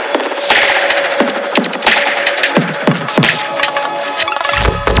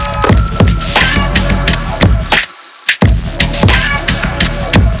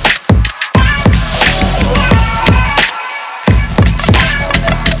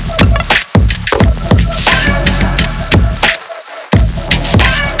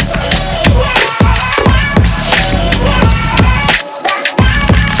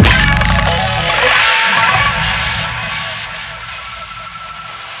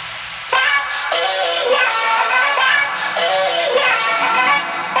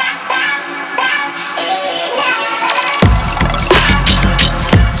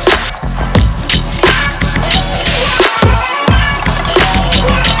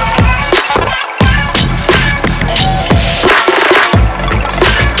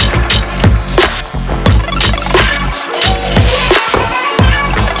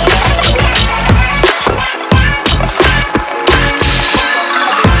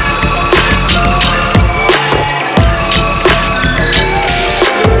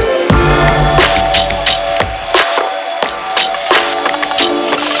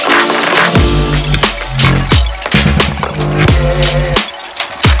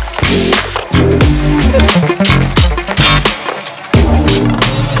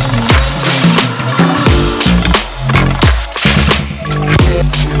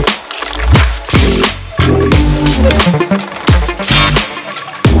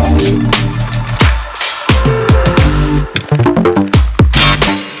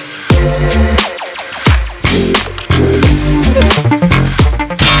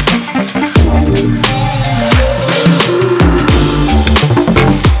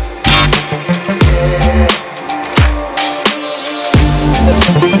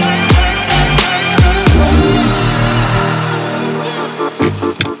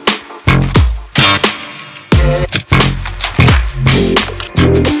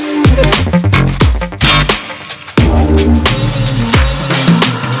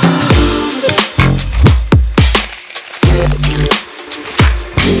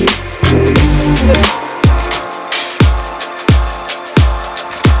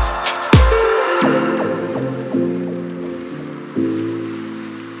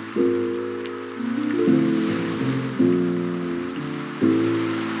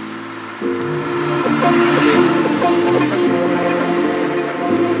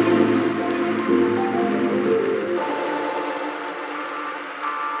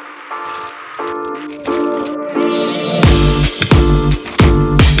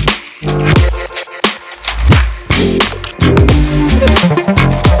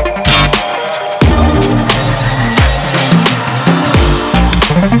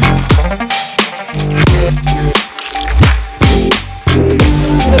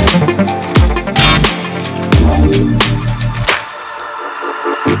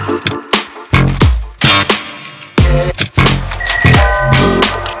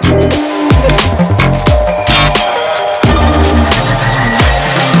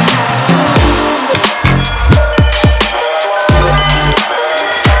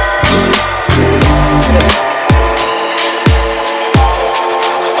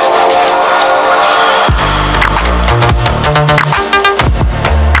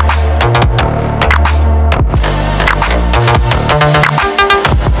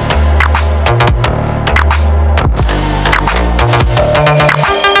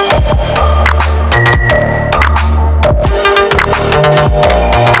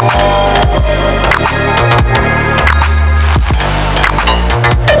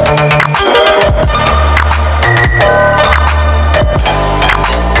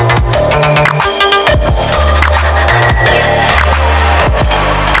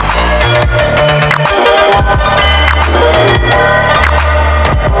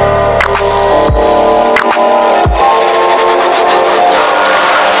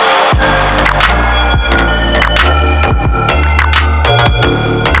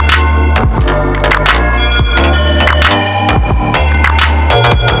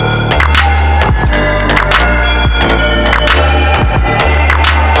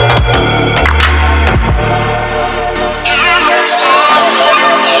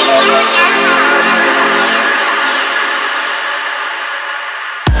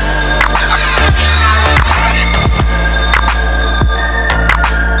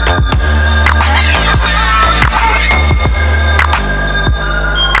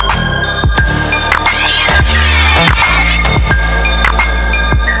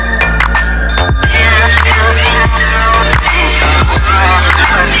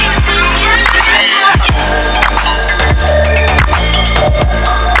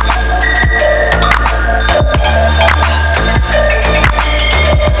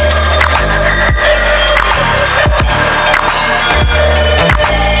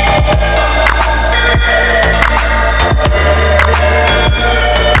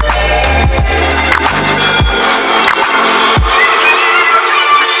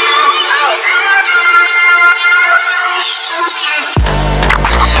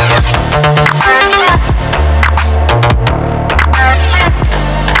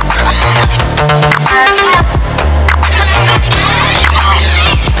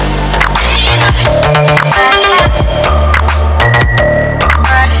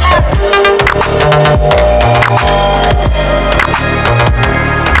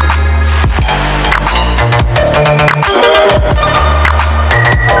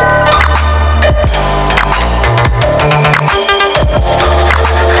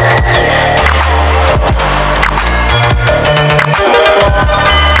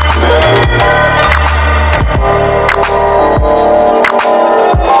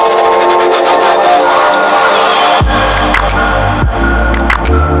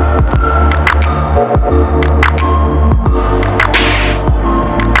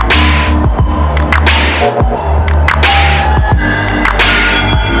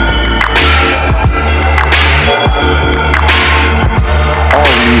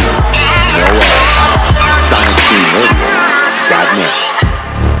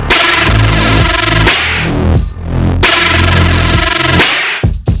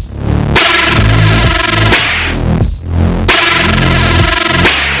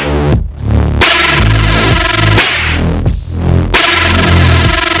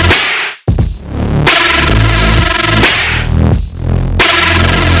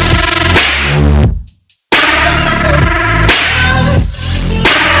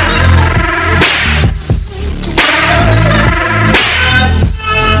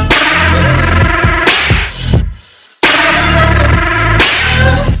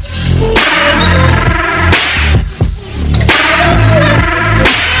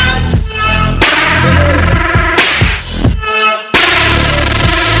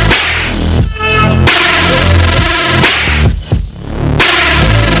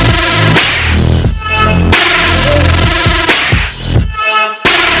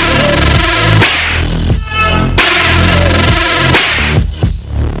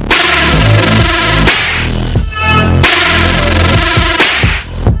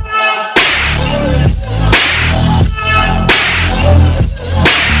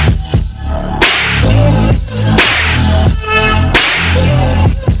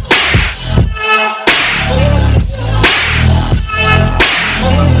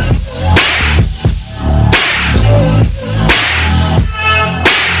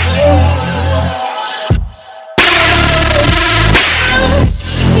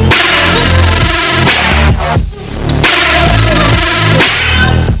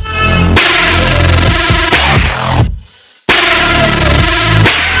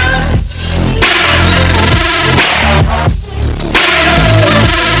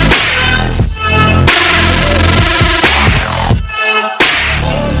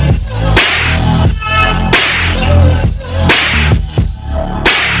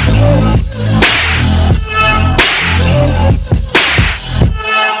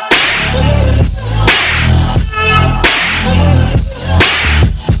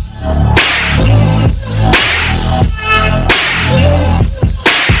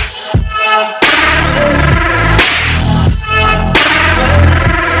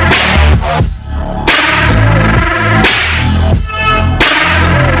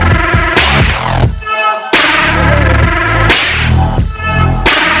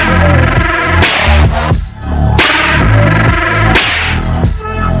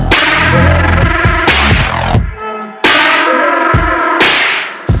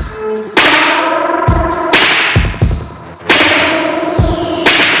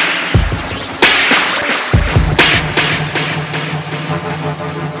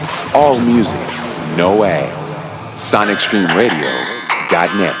 No ads. SonicStreamRadio.net.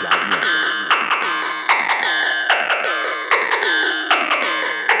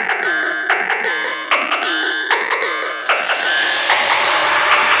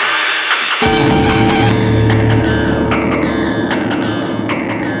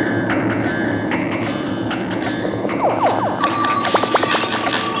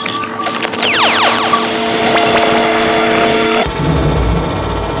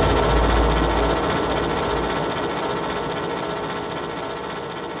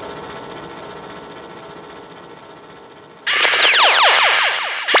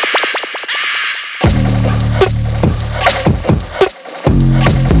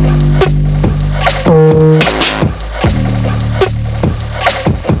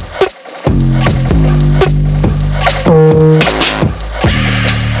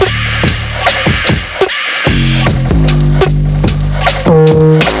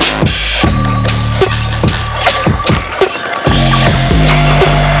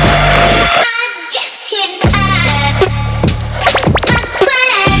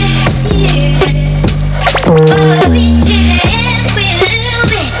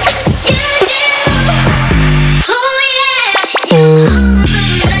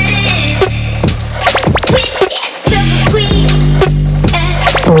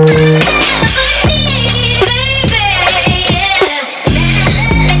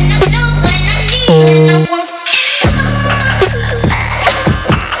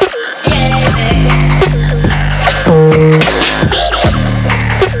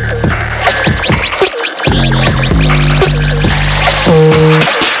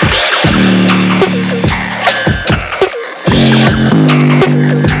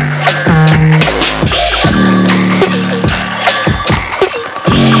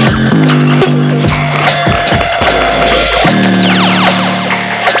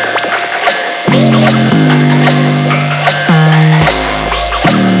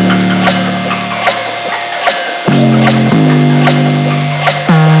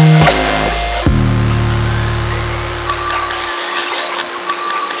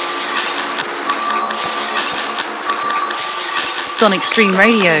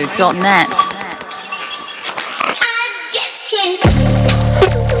 SonicStreamRadio.net.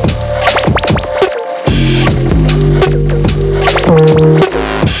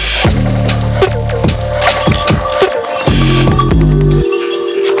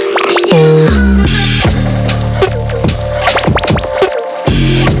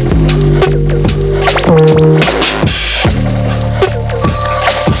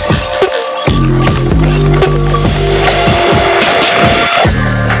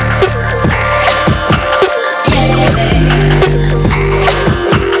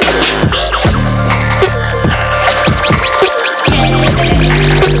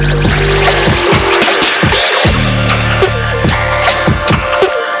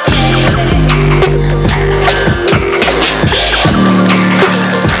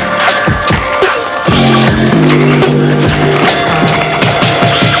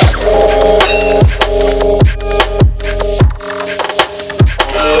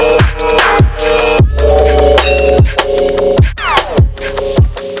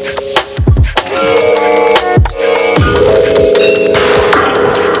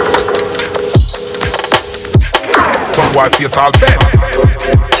 White face all bent.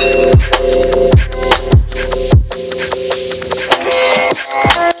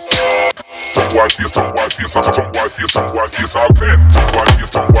 Some white face all bent. Some white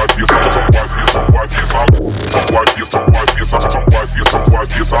face all bent. Some white face all bent.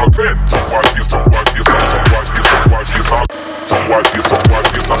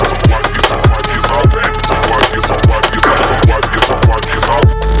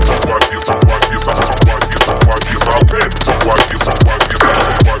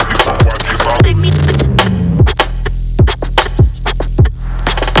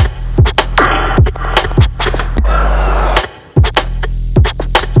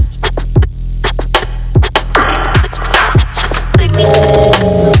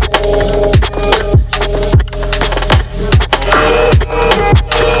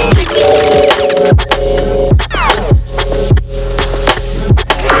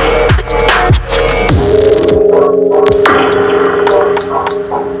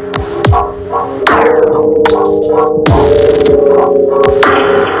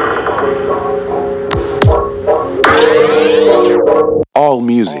 All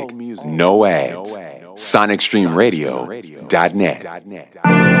music, no ads.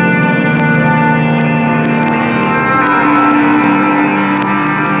 SonicStreamRadio.net.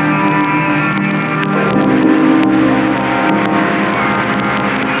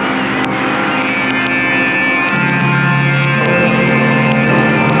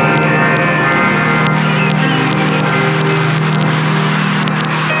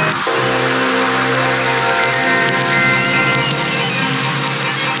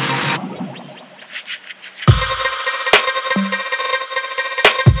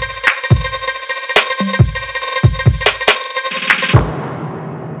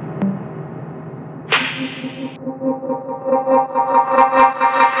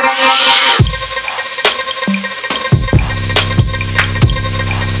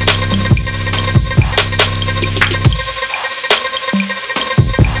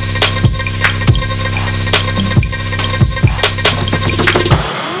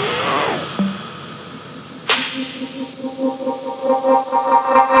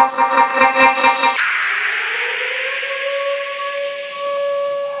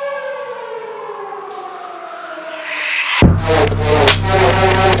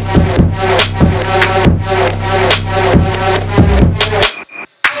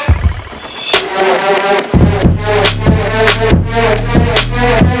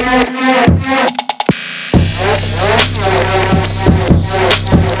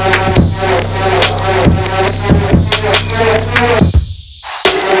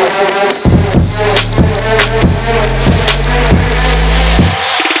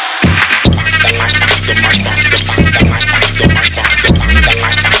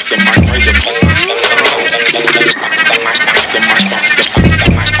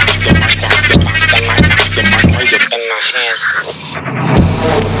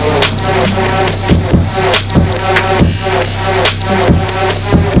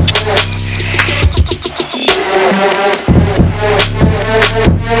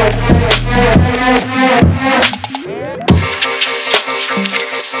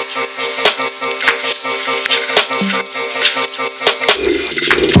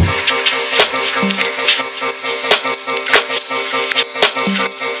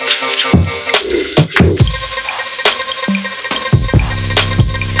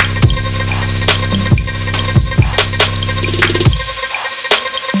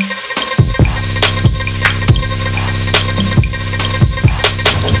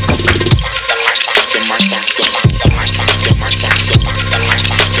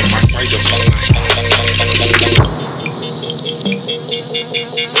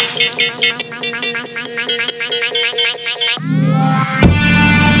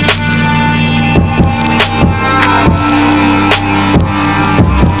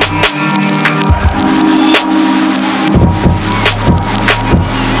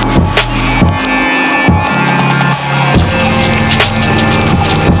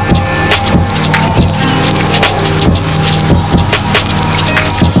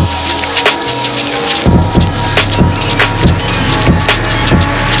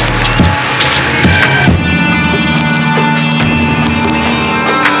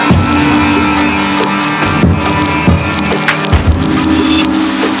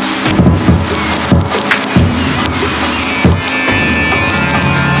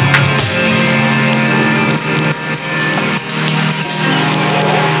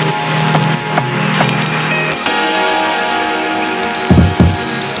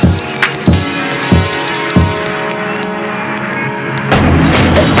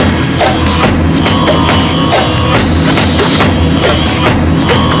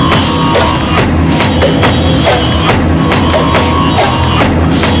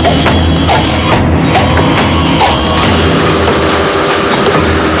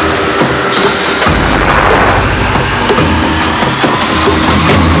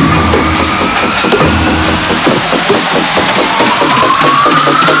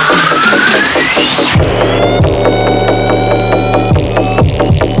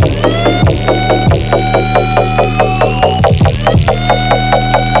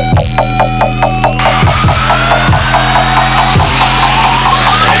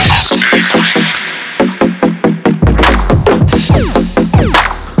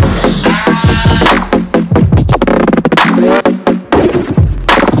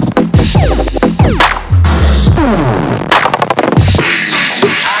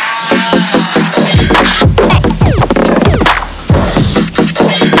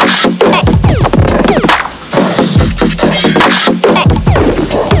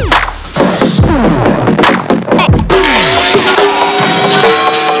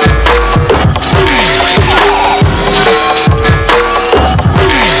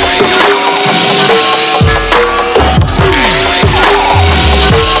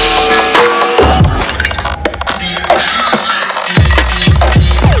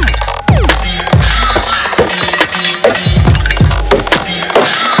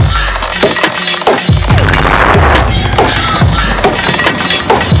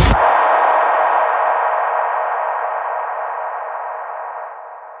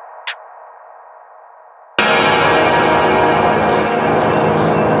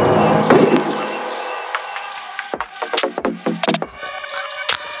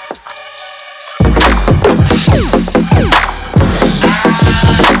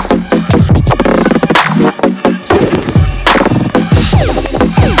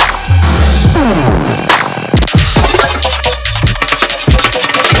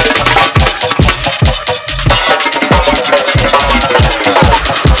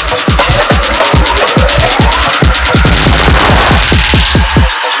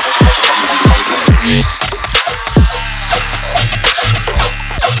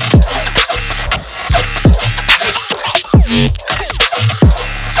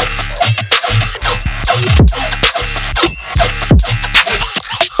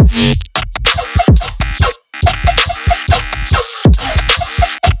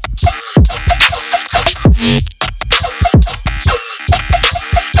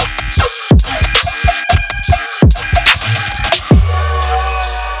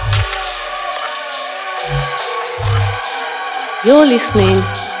 You're listening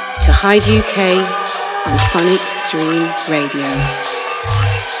to Hyde UK on Sonic Stream Radio.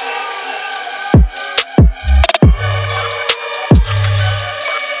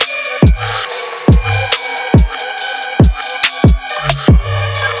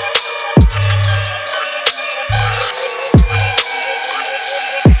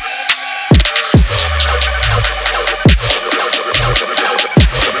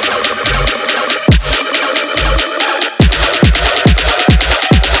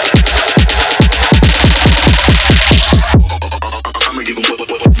 I'ma give 'em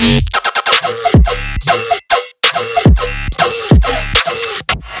what.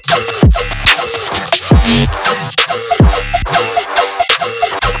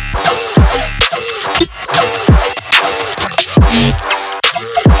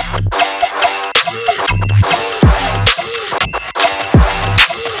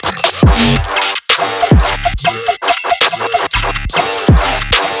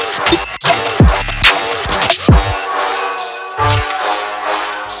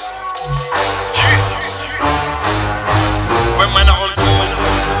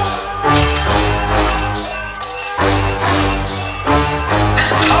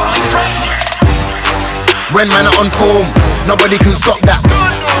 When man are on form, nobody can stop that.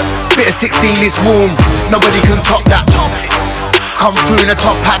 Spit a 16, it's warm, nobody can top that. Come through in a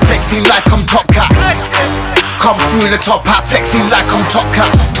top hat, flexing like I'm Top Cat. Come through in a top hat, flexing like I'm Top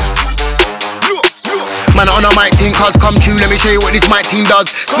Cat. Man on a mic team, cuz come true, let me show you what this mic team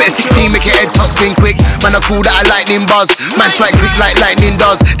does. Split a 16, make your head top spin quick. Man I call that a lightning buzz. Man strike quick like lightning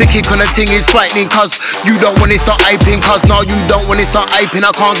does. The kick on the ting is frightening, cuz you don't want it start hyping. Cuz no, you don't want it start hyping.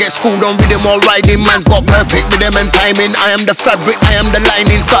 I can't get schooled on rhythm or riding. Man's got perfect rhythm and timing. I am the fabric, I am the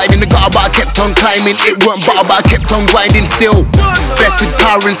lining. Started in the gutter but I kept on climbing. It weren't butter but I kept on grinding still. Blessed with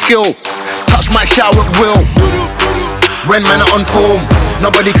power and skill. Touch my shower at will. When man are on form,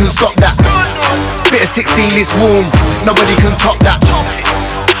 nobody can stop that. Spit a 16, it's warm, nobody can top that.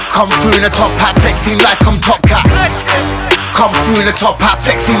 Come through in a top hat, flexing like I'm Top Cat. Come through in a top hat,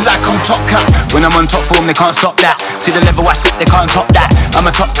 flexing like I'm Top Cat. When I'm on top form, they can't stop that. See the level I set, they can't top that. I'm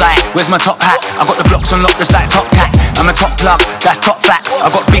a top guy, where's my top hat? I got the blocks on lock just like Top Cat. I'm a top plug, that's top facts. I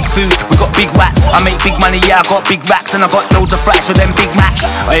got big food, we got big wax. I make big money, yeah, I got big racks. And I got loads of fracks for them big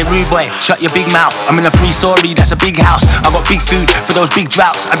macs. Hey rude boy, shut your big mouth. I'm in a 3-story, that's a big house. I got big food for those big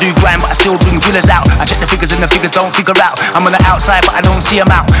droughts. I do grind, but I still bring drillers out. I check the figures and the figures don't figure out. I'm on the outside, but I don't see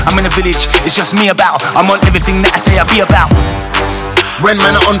them out. I'm in a village, it's just me about. I'm on everything that I say I be about. When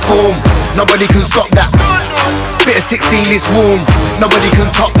man are on form, nobody can stop that. Spit a 16, it's warm, nobody can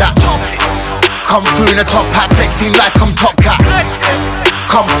top that. Come through in a top hat, flexing like I'm Top Cat.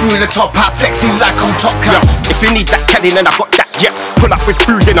 Come through in a top hat, flexing like I'm Top Cat. Yeah, if you need that cannon, then I got that, yeah. Pull up with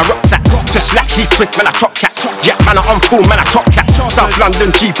food in a rucksack. Just like Heathcliff, man, I Top Cat. Yeah, man, I'm on full, man, I Top Cat. South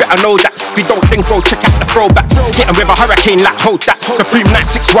London G, better know that. If you don't think, go check out the throwbacks. Hitting with a hurricane, like, hold that. Supreme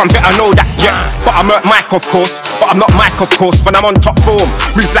 961, better know that, yeah. But I'm at Mike, of course. But I'm not Mike, of course, when I'm on top form.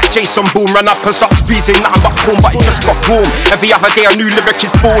 Move like Jason Bourne, run up and start squeezing. Nothing but boom, but it just got warm. Every other day a new lyric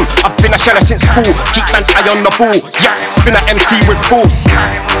is born. I've been a sheller since school. Keep man's eye on the ball, yeah. Spin a MC with force.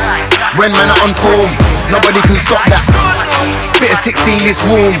 When man are on form, nobody can stop that. Spit a 16, it's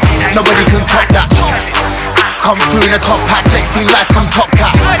warm, nobody can top that. Come through in a top hat, flexing like I'm Top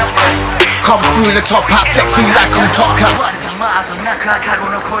Cat. Come through in a top hat, flexing like I'm Top Cat.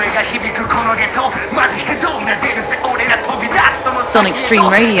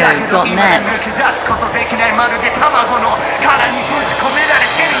 SonicStreamRadio.net.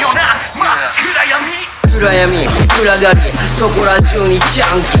暗闇、暗がり、そこら中にジャ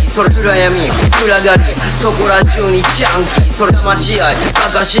ンキー。それ暗闇、暗がり、そこら中にジャンキー。それ騙し合い、バ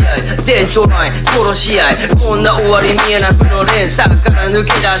カし合い、伝承ない殺し合い。こんな終わり見えなくの連鎖から抜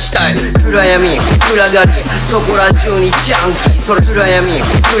け出したい。暗闇、暗がり、そこら中にジャンキー。それ暗闇、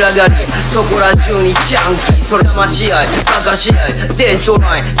暗がり、そこら中にジャンキー。それ騙し合い、バカし合い、伝承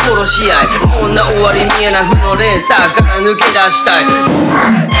ない殺し合い。こんな終わり見えなくの連鎖から抜け出したい。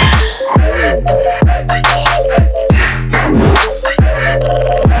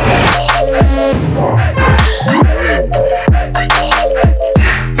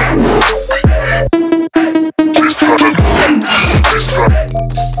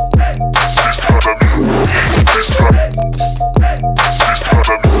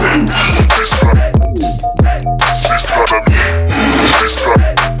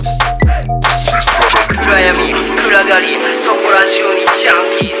そこら中にジャン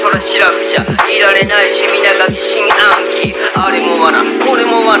キー。そら調べちゃいられないし、皆が疑心暗鬼。あれも罠、これ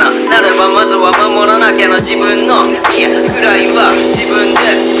も罠ならばまずは守らなきゃな自分の身。くらいは自分で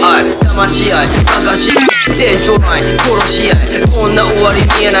騙し合い、バカし合い、伝承ない殺し合い。こんな終わり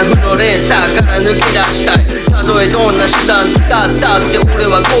見えな負の連鎖から抜け出したい。たとえどんな手段使ったって俺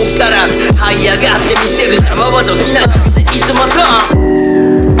はこっから這い上がってみせる。邪魔はどけないいつまた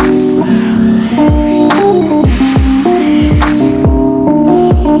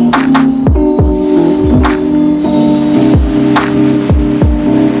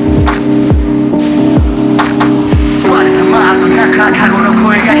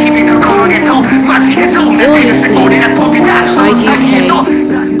You're listening to Hide UK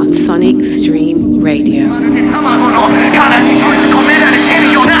on Sonic Stream Radio.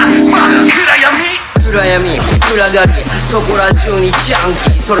 暗闇、暗がり、そこら中にジャン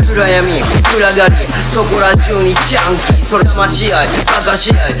キー。それ暗闇、暗がり、そこら中にジャンキー。それ騙し合い、バカ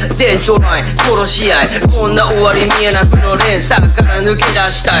し合い、伝承ない殺し合い。こんな終わり見えなくの連鎖から抜け出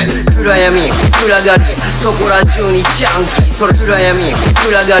したい。暗闇、暗がり、そこら中にジャンキー。それ暗闇、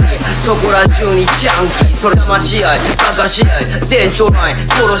暗がり、そこら中にジャンキー。それ騙し合い、バカし合い、伝承ない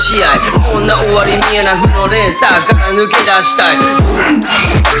殺し合い。こんな終わり見えなくの連鎖から抜け出したい。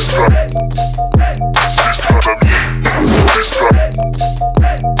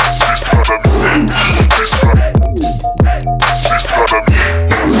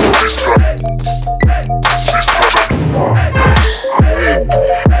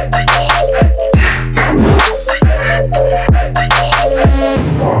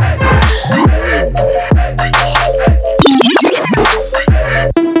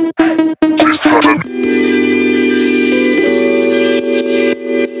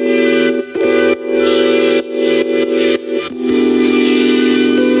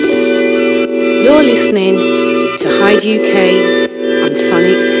UK